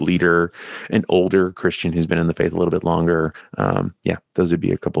group leader, an older Christian who's been in the faith a little bit longer. Those would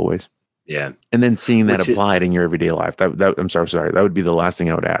be a couple of ways. Yeah. And then seeing that applied in your everyday life. I'm sorry. That would be the last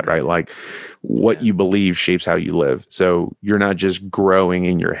thing I would add, right? Like, what you believe shapes how you live. So you're not just growing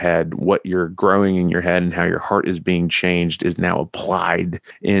in your head. What you're growing in your head and how your heart is being changed is now applied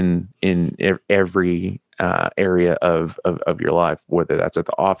in every area of your life, whether that's at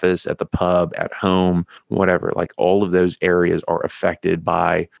the office, at the pub, at home, whatever. Like, all of those areas are affected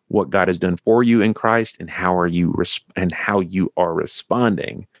by what God has done for you in Christ, and how you are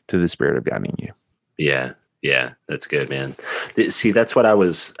responding to the Spirit of God in you. Yeah, that's good, man. See, that's what I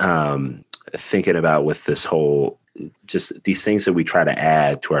was thinking about with this whole, just these things that we try to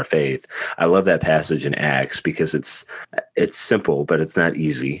add to our faith. I love that passage in Acts because it's simple, but it's not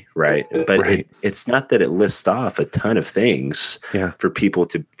easy, right? But it's not that it lists off a ton of things for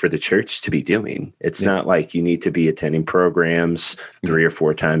the church to be doing. It's not like you need to be attending programs 3 or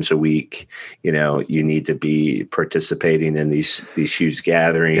 4 times a week. You need to be participating in these huge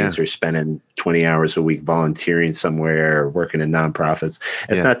gatherings or spending 20 hours a week volunteering somewhere or working in nonprofits.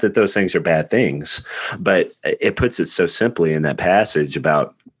 It's not that those things are bad things, but it puts it so simply in that passage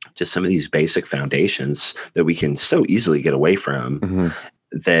about just some of these basic foundations that we can so easily get away from,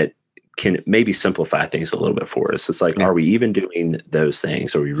 that can maybe simplify things a little bit for us. It's like, are we even doing those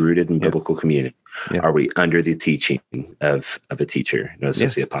things? Are we rooted in biblical community? Are we under the teaching of a teacher?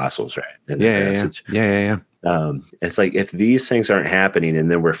 It's the apostles, right? In that passage. It's like, if these things aren't happening,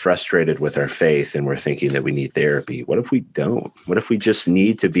 and then we're frustrated with our faith and we're thinking that we need therapy, what if we don't? What if we just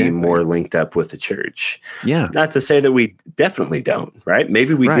need to be more linked up with the church? Not to say that we definitely don't, right?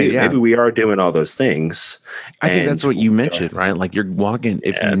 Maybe we do. Maybe we are doing all those things. I think that's what you mentioned, right? Like, you're walking,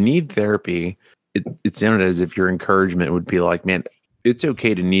 if you need therapy, it sounded as if your encouragement would be like, man, it's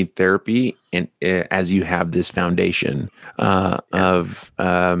okay to need therapy, and as you have this foundation of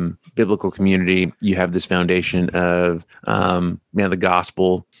biblical community, you have this foundation of the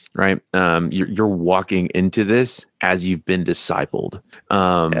gospel, right? You're walking into this as you've been discipled.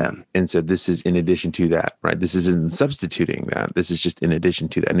 And so this is in addition to that, right? This isn't substituting that. This is just in addition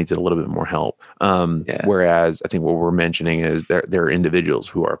to that. It needs a little bit more help. Whereas I think what we're mentioning is there are individuals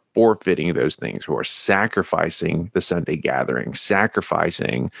who are forfeiting those things, who are sacrificing the Sunday gathering,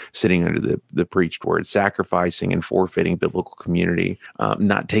 sacrificing sitting under the preached word, sacrificing and forfeiting biblical community,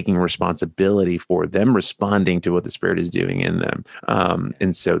 not taking responsibility for them responding to what the Spirit is doing in them.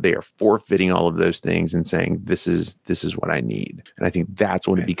 And so they are forfeiting all of those things and saying, this is what I need. And I think that's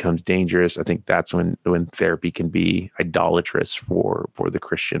when it becomes dangerous. I think that's when therapy can be idolatrous for the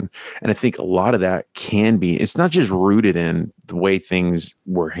Christian. And I think a lot of that can be, it's not just rooted in the way things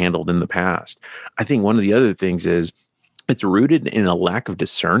were handled in the past. I think one of the other things is it's rooted in a lack of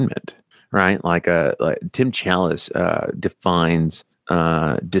discernment, right? Like Tim Challis defines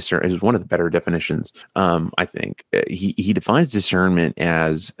discern is one of the better definitions. I think he defines discernment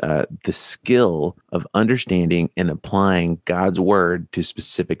as the skill of understanding and applying God's word to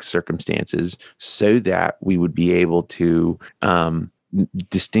specific circumstances so that we would be able to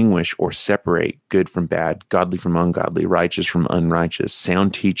distinguish or separate good from bad, godly from ungodly, righteous from unrighteous,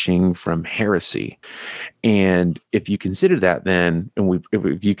 sound teaching from heresy. And if you consider that, then, and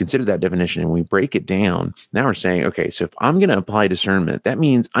if you consider that definition and we break it down, now we're saying, okay, so if I'm going to apply discernment, that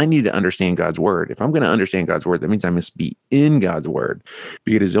means I need to understand God's word. If I'm going to understand God's word, that means I must be in God's word.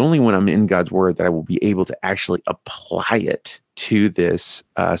 Because it is only when I'm in God's word that I will be able to actually apply it to this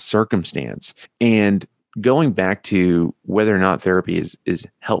circumstance. And going back to whether or not therapy is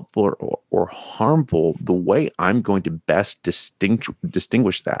helpful or harmful, the way I'm going to best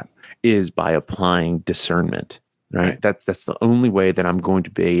distinguish that is by applying discernment, right? That's the only way that I'm going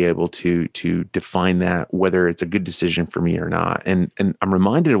to be able to define that, whether it's a good decision for me or not. And I'm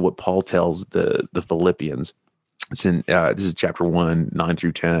reminded of what Paul tells the Philippians. It's in this is chapter 1, 9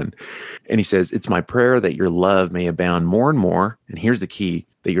 through 10. And he says, "It's my prayer that your love may abound more and more." And here's the key: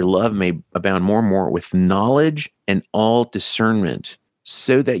 that your love may abound more and more with knowledge and all discernment,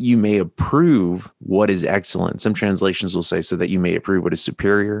 so that you may approve what is excellent. Some translations will say, so that you may approve what is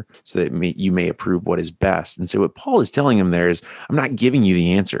superior, so that you may approve what is best. And so what Paul is telling him there is, I'm not giving you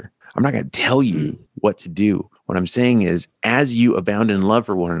the answer. I'm not going to tell you what to do. What I'm saying is, as you abound in love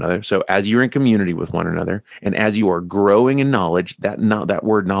for one another, so as you're in community with one another, and as you are growing in knowledge, that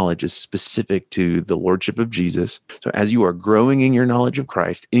word knowledge is specific to the Lordship of Jesus. So as you are growing in your knowledge of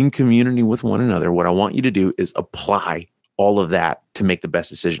Christ, in community with one another, what I want you to do is apply all of that to make the best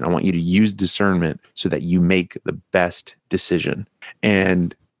decision. I want you to use discernment so that you make the best decision.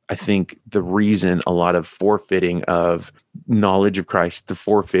 And I think the reason a lot of forfeiting of knowledge of Christ, the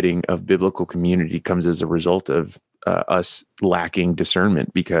forfeiting of biblical community, comes as a result of us lacking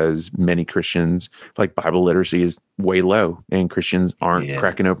discernment, because many Christians, like, Bible literacy is way low, and Christians aren't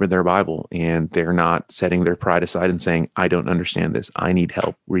cracking open their Bible, and they're not setting their pride aside and saying, I don't understand this. I need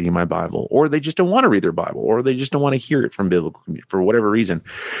help reading my Bible. Or they just don't want to read their Bible, or they just don't want to hear it from biblical community. For whatever reason,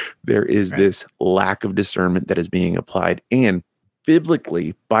 there is this lack of discernment that is being applied. And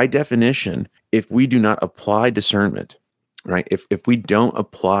biblically, by definition, if we do not apply discernment, right? If we don't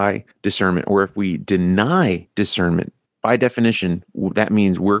apply discernment, or if we deny discernment, by definition, that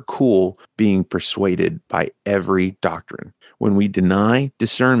means we're cool being persuaded by every doctrine. When we deny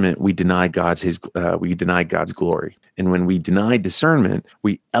discernment, we deny God's glory. And when we deny discernment,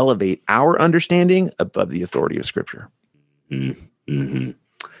 we elevate our understanding above the authority of Scripture. Mm-hmm.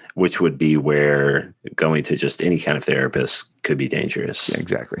 Which would be where going to just any kind of therapist could be dangerous. Yeah,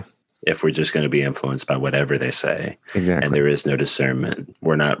 exactly. If we're just going to be influenced by whatever they say. Exactly. And there is no discernment.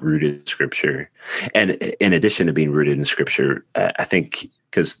 We're not rooted in Scripture. And in addition to being rooted in Scripture, I think,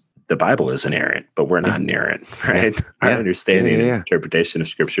 because the Bible is inerrant, but we're not inerrant, right? Our understanding and interpretation of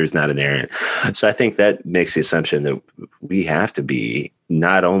Scripture is not inerrant. So I think that makes the assumption that we have to be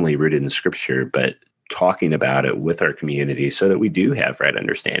not only rooted in Scripture, but talking about it with our community so that we do have right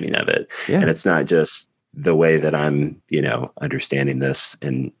understanding of it. And it's not just the way that I'm, understanding this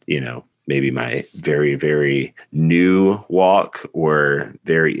and, maybe my very, very new walk or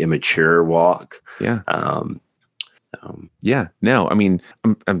very immature walk. No, I mean,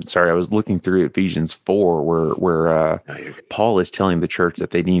 I'm sorry. I was looking through Ephesians 4 where Paul is telling the church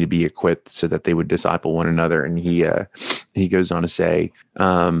that they need to be equipped so that they would disciple one another. And he goes on to say,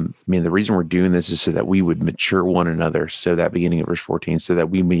 the reason we're doing this is so that we would mature one another. So that, beginning of verse 14, so that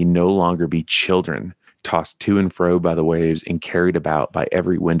we may no longer be children, tossed to and fro by the waves and carried about by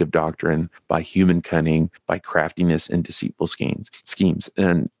every wind of doctrine, by human cunning, by craftiness and deceitful schemes.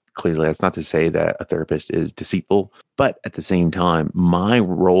 And clearly, that's not to say that a therapist is deceitful, but at the same time, my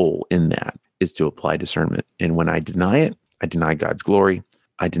role in that is to apply discernment. And when I deny it, I deny God's glory.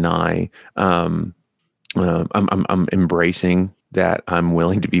 I deny, I'm embracing that I'm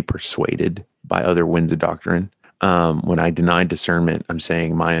willing to be persuaded by other winds of doctrine. When I deny discernment, I'm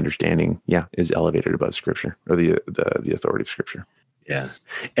saying my understanding, is elevated above Scripture, or the authority of Scripture. Yeah.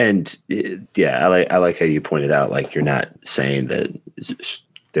 And I like how you pointed out, like, you're not saying that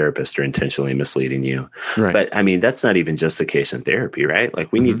therapists are intentionally misleading you. Right. But I mean, that's not even just the case in therapy, right?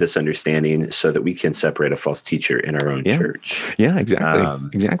 Like, we need this understanding so that we can separate a false teacher in our own church. Yeah, exactly.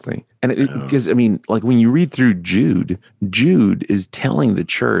 Exactly. And because I mean, like, when you read through Jude is telling the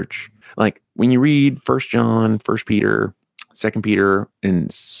church, like, when you read 1 John, 1 Peter, 2 Peter, and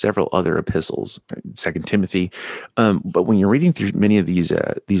several other epistles, 2 Timothy. But when you're reading through many of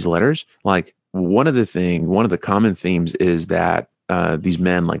these letters, like, one of the common themes is that these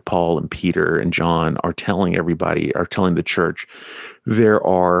men like Paul and Peter and John are telling the church, there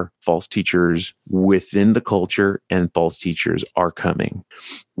are false teachers within the culture and false teachers are coming.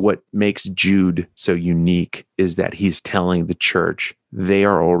 What makes Jude so unique is that he's telling the church they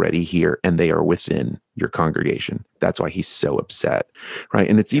are already here and they are within your congregation. That's why he's so upset, right?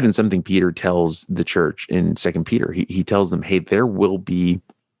 And it's even something Peter tells the church in 2 Peter. He tells them, hey, there will be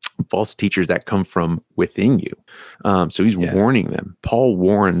false teachers that come from within you. So he's warning them. Paul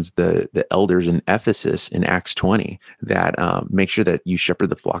warns the elders in Ephesus in Acts 20 that make sure that you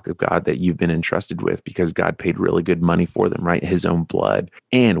shepherd the flock of God that you've been entrusted with, because God paid really good money for them, right? His own blood.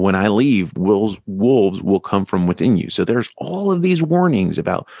 And when I leave, wolves will come from within you. So there's all of these warnings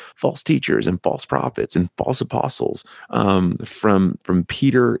about false teachers and false prophets and false apostles from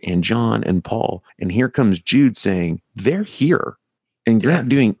Peter and John and Paul. And here comes Jude saying, they're here. And you're not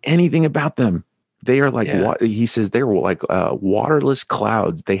doing anything about them. They are like, he says, they're like waterless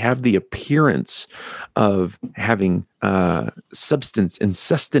clouds. They have the appearance of having substance and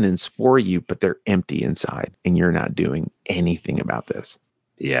sustenance for you, but they're empty inside, and you're not doing anything about this.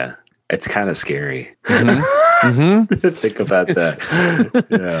 Yeah. It's kind of scary. Think about that.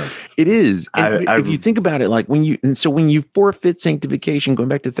 Yeah. It is. If you think about it, like, when you forfeit sanctification, going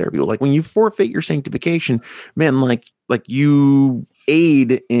back to therapy, like, when you forfeit your sanctification, man, like you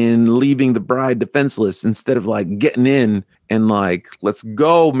aid in leaving the bride defenseless instead of like getting in and like, let's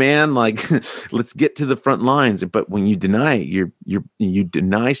go, man. Like, let's get to the front lines. But when you deny it, you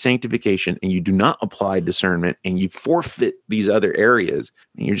deny sanctification and you do not apply discernment and you forfeit these other areas,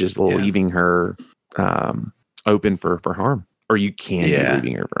 and you're just leaving her open for harm, or you can be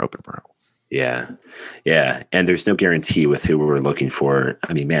leaving her open for harm. Yeah. Yeah. And there's no guarantee with who we're looking for.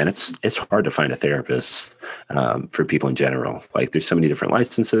 I mean, man, it's hard to find a therapist for people in general. Like, there's so many different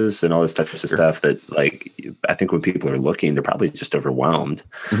licenses and all this types of stuff that, like, I think when people are looking, they're probably just overwhelmed.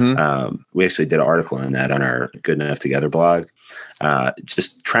 We actually did an article on that on our Good Enough Together blog,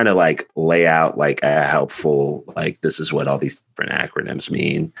 just trying to like lay out like a helpful, like, this is what all these different acronyms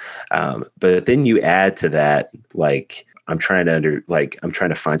mean. But then you add to that, like, I'm trying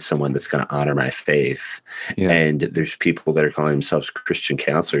to find someone that's going to honor my faith. And there's people that are calling themselves Christian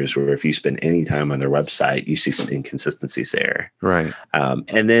counselors, where if you spend any time on their website, you see some inconsistencies there. Right.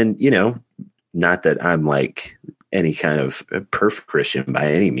 And then, not that I'm like any kind of perfect Christian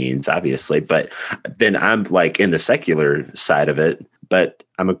by any means, obviously, but then I'm like in the secular side of it, but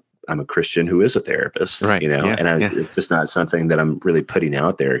I'm a Christian who is a therapist, right. It's just not something that I'm really putting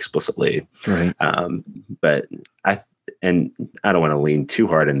out there explicitly. Right. But I don't want to lean too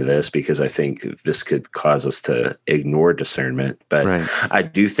hard into this, because I think this could cause us to ignore discernment. But I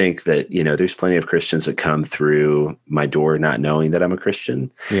do think that, there's plenty of Christians that come through my door not knowing that I'm a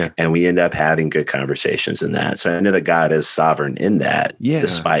Christian. And we end up having good conversations in that. So I know that God is sovereign in that,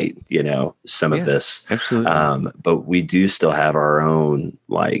 despite, some of this. Absolutely. But we do still have our own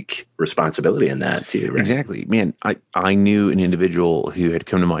like responsibility in that too. Right? Exactly. Man, I knew an individual who had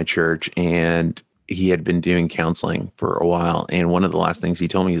come to my church, and he had been doing counseling for a while. And one of the last things he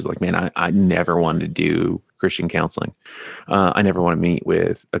told me is like, man, I never wanted to do Christian counseling. I never want to meet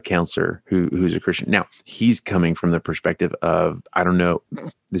with a counselor who's a Christian. Now, he's coming from the perspective of, I don't know,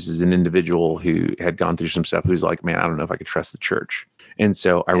 this is an individual who had gone through some stuff who's like, man, I don't know if I could trust the church. And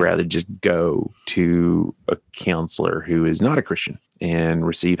so I rather just go to a counselor who is not a Christian and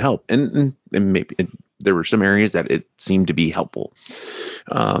receive help. And maybe there were some areas that it seemed to be helpful.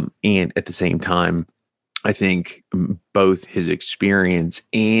 And at the same time, I think both his experience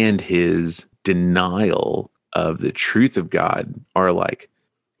and his denial of the truth of God are like,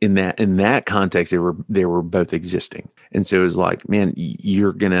 in that context, they were both existing. And so it was like, man,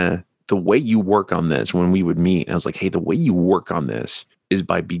 the way you work on this, when we would meet, I was like, hey, the way you work on this is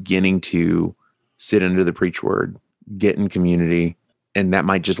by beginning to sit under the preach word, get in community. And that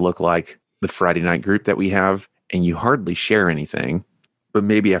might just look like the Friday night group that we have. and you hardly share anything, but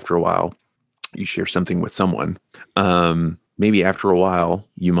maybe after a while you share something with someone. Maybe after a while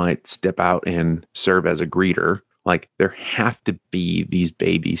you might step out and serve as a greeter. Like, there have to be these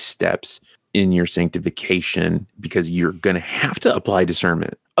baby steps in your sanctification, because you're going to have to apply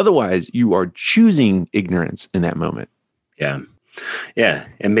discernment. Otherwise, you are choosing ignorance in that moment. Yeah. Yeah.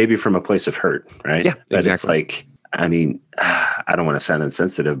 And maybe from a place of hurt, right? Yeah, but exactly. It's like, I mean, I don't want to sound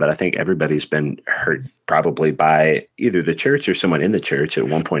insensitive, but I think everybody's been hurt probably by either the church or someone in the church at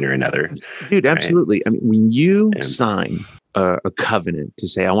one point or another. Dude, absolutely. Right? I mean, when you sign a covenant to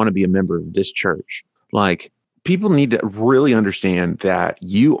say, I want to be a member of this church, like, people need to really understand that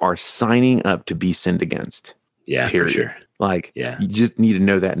you are signing up to be sinned against. Yeah, period. For sure. Like, you just need to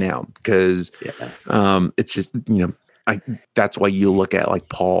know that now, because it's just, that's why you look at like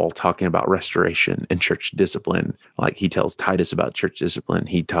Paul talking about restoration and church discipline. Like, he tells Titus about church discipline.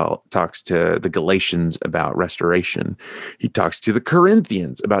 He talks to the Galatians about restoration. He talks to the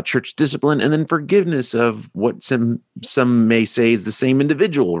Corinthians about church discipline, and then forgiveness of what some may say is the same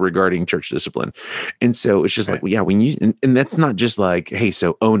individual regarding church discipline. And so it's just like, well, yeah, when you, and that's not just like, hey,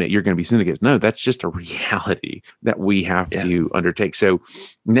 so own it, you're going to be sinned against. No, that's just a reality that we have to undertake. So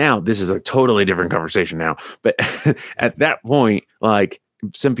now this is a totally different conversation now, but at that point, like,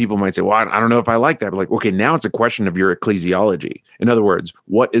 some people might say, well, I don't know if I like that. But like, okay, now it's a question of your ecclesiology. In other words,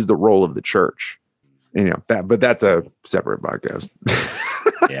 what is the role of the church? But that's a separate podcast.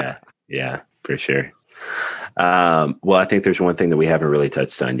 Yeah, for sure. Well, I think there's one thing that we haven't really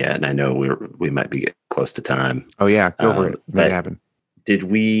touched on yet, and I know we might be getting close to time. Oh yeah, go for it. Make it happen. Did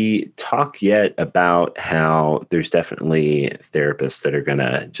we talk yet about how there's definitely therapists that are going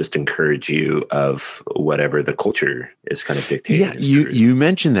to just encourage you of whatever the culture is kind of dictating? Yeah, you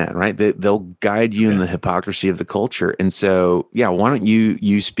mentioned that, right? They'll guide you in the hypocrisy of the culture. And so, yeah, why don't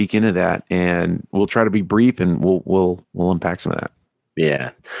you speak into that, and we'll try to be brief, and we'll unpack some of that.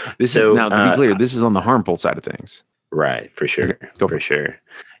 Yeah. This is, now, to be clear, this is on the harmful side of things. Right, for sure. Okay, for sure.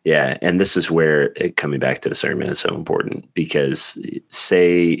 Yeah, and this is where coming back to discernment is so important, because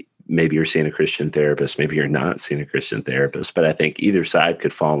say maybe you're seeing a Christian therapist, maybe you're not seeing a Christian therapist, but I think either side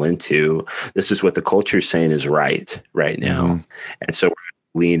could fall into, this is what the culture is saying is right now. Mm-hmm. And so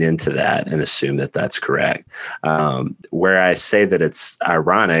we're lean into that and assume that that's correct. Where I say that it's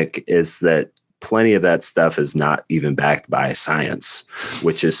ironic is that plenty of that stuff is not even backed by science,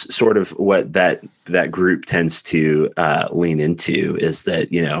 which is sort of what that group tends to lean into, is that,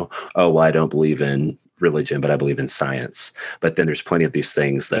 oh, well, I don't believe in religion, but I believe in science. But then there's plenty of these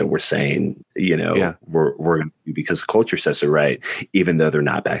things that we're saying, we're going to do because the culture says so, right, even though they're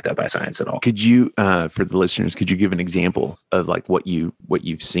not backed up by science at all. Could you, for the listeners, could you give an example of like what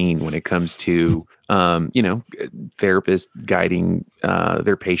you've seen when it comes to, therapists guiding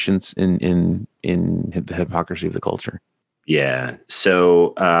their patients in the hypocrisy of the culture? Yeah.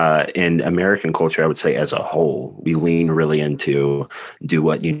 So in American culture, I would say as a whole, we lean really into do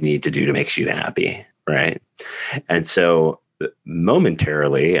what you need to do to make you happy. Right. And so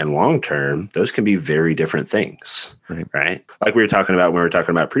momentarily and long term, those can be very different things. Right. Like we were talking about when we were talking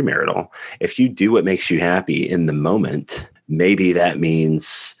about premarital. If you do what makes you happy in the moment, maybe that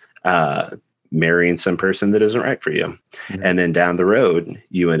means marrying some person that isn't right for you. Mm-hmm. And then down the road,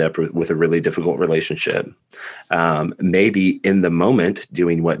 you end up with a really difficult relationship. Maybe in the moment,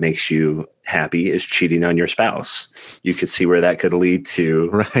 doing what makes you happy is cheating on your spouse. You could see where that could lead to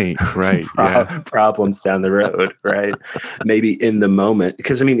problems down the road, right? Maybe in the moment,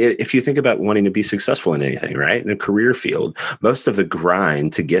 because I mean, if you think about wanting to be successful in anything, right? In a career field, most of the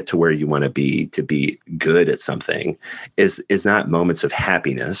grind to get to where you want to be good at something is not moments of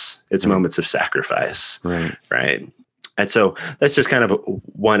happiness. It's moments of sacrifice, right? And so that's just kind of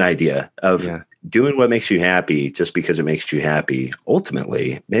one idea of doing what makes you happy just because it makes you happy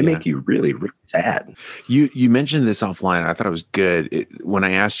ultimately may make you really, really sad. You mentioned this offline. I thought it was good. When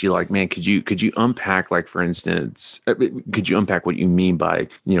I asked you, like, man, could you unpack, like, for instance, could you unpack what you mean by,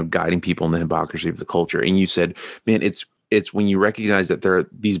 guiding people in the hypocrisy of the culture? And you said, man, it's when you recognize that there are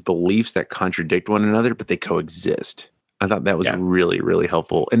these beliefs that contradict one another, but they coexist. I thought that was really, really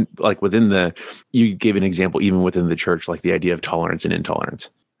helpful. And like you gave an example, even within the church, like the idea of tolerance and intolerance.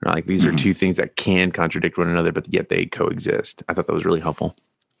 Like these are two things that can contradict one another, but yet they coexist. I thought that was really helpful.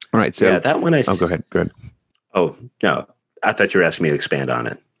 All right. So that one go ahead. Oh, no, I thought you were asking me to expand on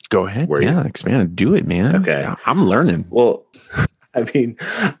it. Go ahead. Expand. Do it, man. Okay. I'm learning. Well, I mean,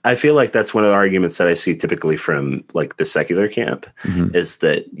 I feel like that's one of the arguments that I see typically from like the secular camp is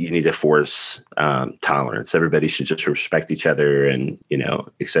that you need to force tolerance. Everybody should just respect each other and,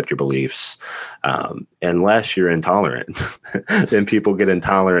 accept your beliefs. Unless you're intolerant, then people get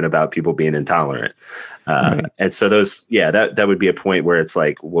intolerant about people being intolerant. Right. And so that would be a point where it's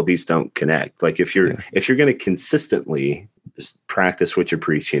like, well, these don't connect. Like if you're going to consistently practice what you're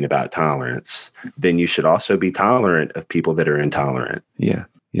preaching about tolerance, then you should also be tolerant of people that are intolerant. Yeah.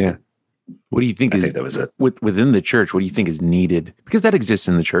 Yeah. What do you think within the church? What do you think is needed? Because that exists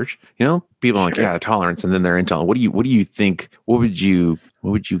in the church. People are like, tolerance, and then they're intolerant. What do you think? What would you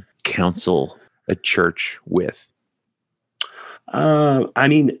counsel a church with? I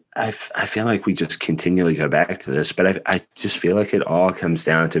mean, I feel like we just continually go back to this, but I just feel like it all comes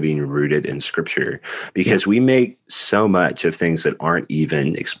down to being rooted in Scripture, because we make so much of things that aren't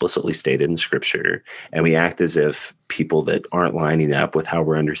even explicitly stated in Scripture, and we act as if people that aren't lining up with how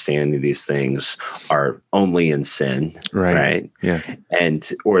we're understanding these things are only in sin, right? Yeah,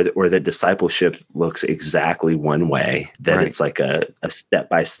 and or that discipleship looks exactly one way, that it's like a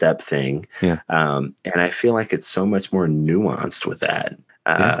step-by-step thing. Yeah, and I feel like it's so much more nuanced with that.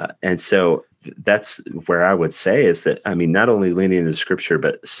 And so that's where I would say is that, I mean, not only leaning into Scripture,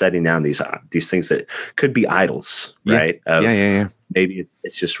 but setting down these things that could be idols, right? Maybe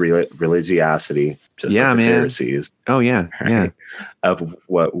it's just religiosity, just like the Pharisees. Oh, yeah. Right? Yeah. Of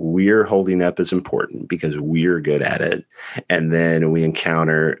what we're holding up as important because we're good at it. And then we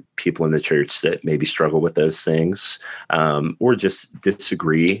encounter people in the church that maybe struggle with those things, or just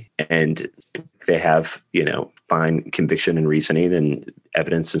disagree, and they have, fine conviction and reasoning and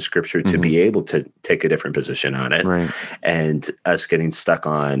evidence in Scripture to be able to take a different position on it. Right. And us getting stuck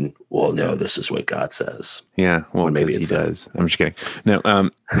on, well, no, this is what God says. Yeah. Well, maybe he does. I'm just kidding. No.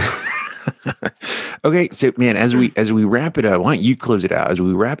 Okay. So, man, as we wrap it up, why don't you close it out? As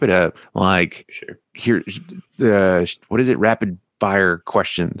we wrap it up, here's what is it? Rapid fire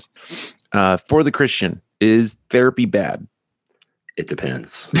questions. For the Christian, is therapy bad? It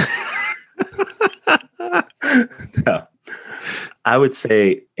depends. No. I would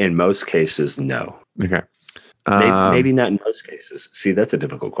say in most cases, no. Okay. Maybe not in most cases. See, that's a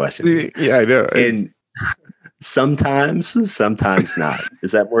difficult question. Yeah, I know. And sometimes not.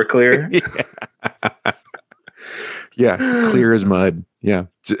 Is that more clear? Yeah, clear as mud. Yeah.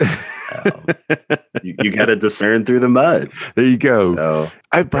 You got to discern through the mud. There you go. So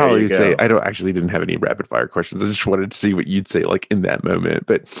I'd probably say I didn't have any rapid fire questions. I just wanted to see what you'd say like in that moment.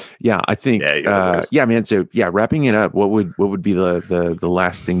 But yeah, I think man. So yeah, wrapping it up, what would be the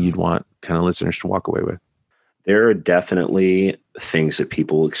last thing you'd want kind of listeners to walk away with? There are definitely things that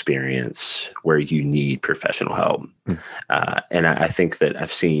people experience where you need professional help. And I think that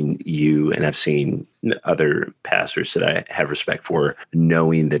I've seen you and I've seen other pastors that I have respect for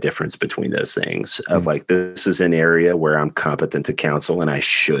knowing the difference between those things of like, this is an area where I'm competent to counsel and I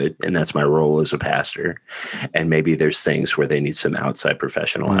should, and that's my role as a pastor. And maybe there's things where they need some outside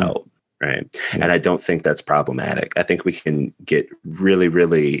professional help. Right. Yeah. And I don't think that's problematic. I think we can get really,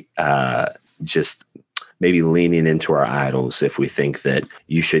 really just maybe leaning into our idols if we think that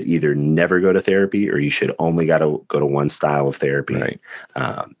you should either never go to therapy or you should only got to go to one style of therapy. Right.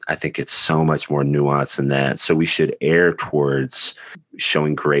 I think it's so much more nuanced than that. So we should err towards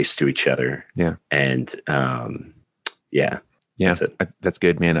showing grace to each other. Yeah. And that's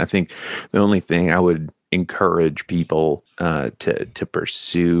good, man. I think the only thing I would encourage people to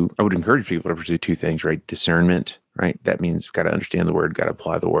pursue, two things, right? Discernment. Right. That means got to understand the word, got to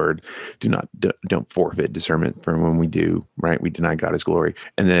apply the word. Don't forfeit discernment from when we do. Right. We deny God his glory.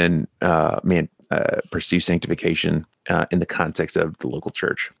 And then, pursue sanctification in the context of the local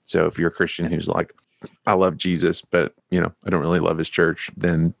church. So if you're a Christian who's like, I love Jesus, but I don't really love his church,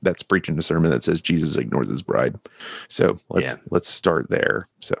 then that's preaching a sermon that says Jesus ignores his bride. So let's start there.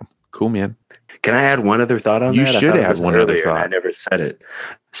 So cool, man. Can I add one other thought on that? You should add one other thought. I never said it.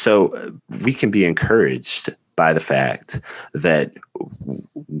 So we can be encouraged by the fact that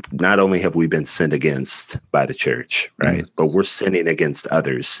not only have we been sinned against by the church, right? But we're sinning against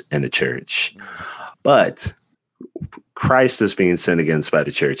others in the church. But Christ is being sinned against by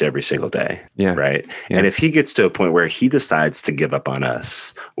the church every single day. Yeah. Right. Yeah. And if he gets to a point where he decides to give up on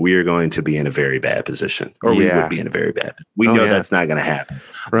us, we are going to be in a very bad position, or we would be in a very bad. We know that's not going to happen.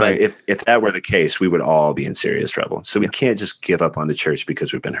 Right. But if that were the case, we would all be in serious trouble. So we can't just give up on the church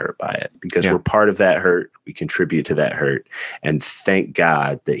because we've been hurt by it, because we're part of that hurt. We contribute to that hurt, and thank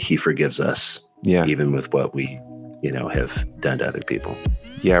God that he forgives us, even with what we, have done to other people.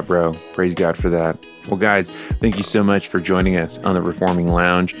 Yeah, bro. Praise God for that. Well, guys, thank you so much for joining us on the Reforming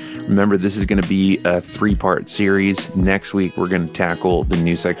Lounge. Remember, this is going to be a 3-part series. Next week, we're going to tackle the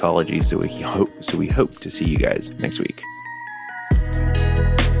new psychology. So we hope to see you guys next week.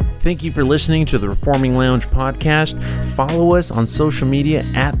 Thank you for listening to the Reforming Lounge podcast. Follow us on social media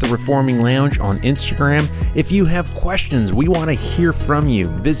at the Reforming Lounge on Instagram. If you have questions, we want to hear from you.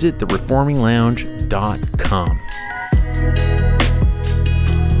 Visit thereforminglounge.com.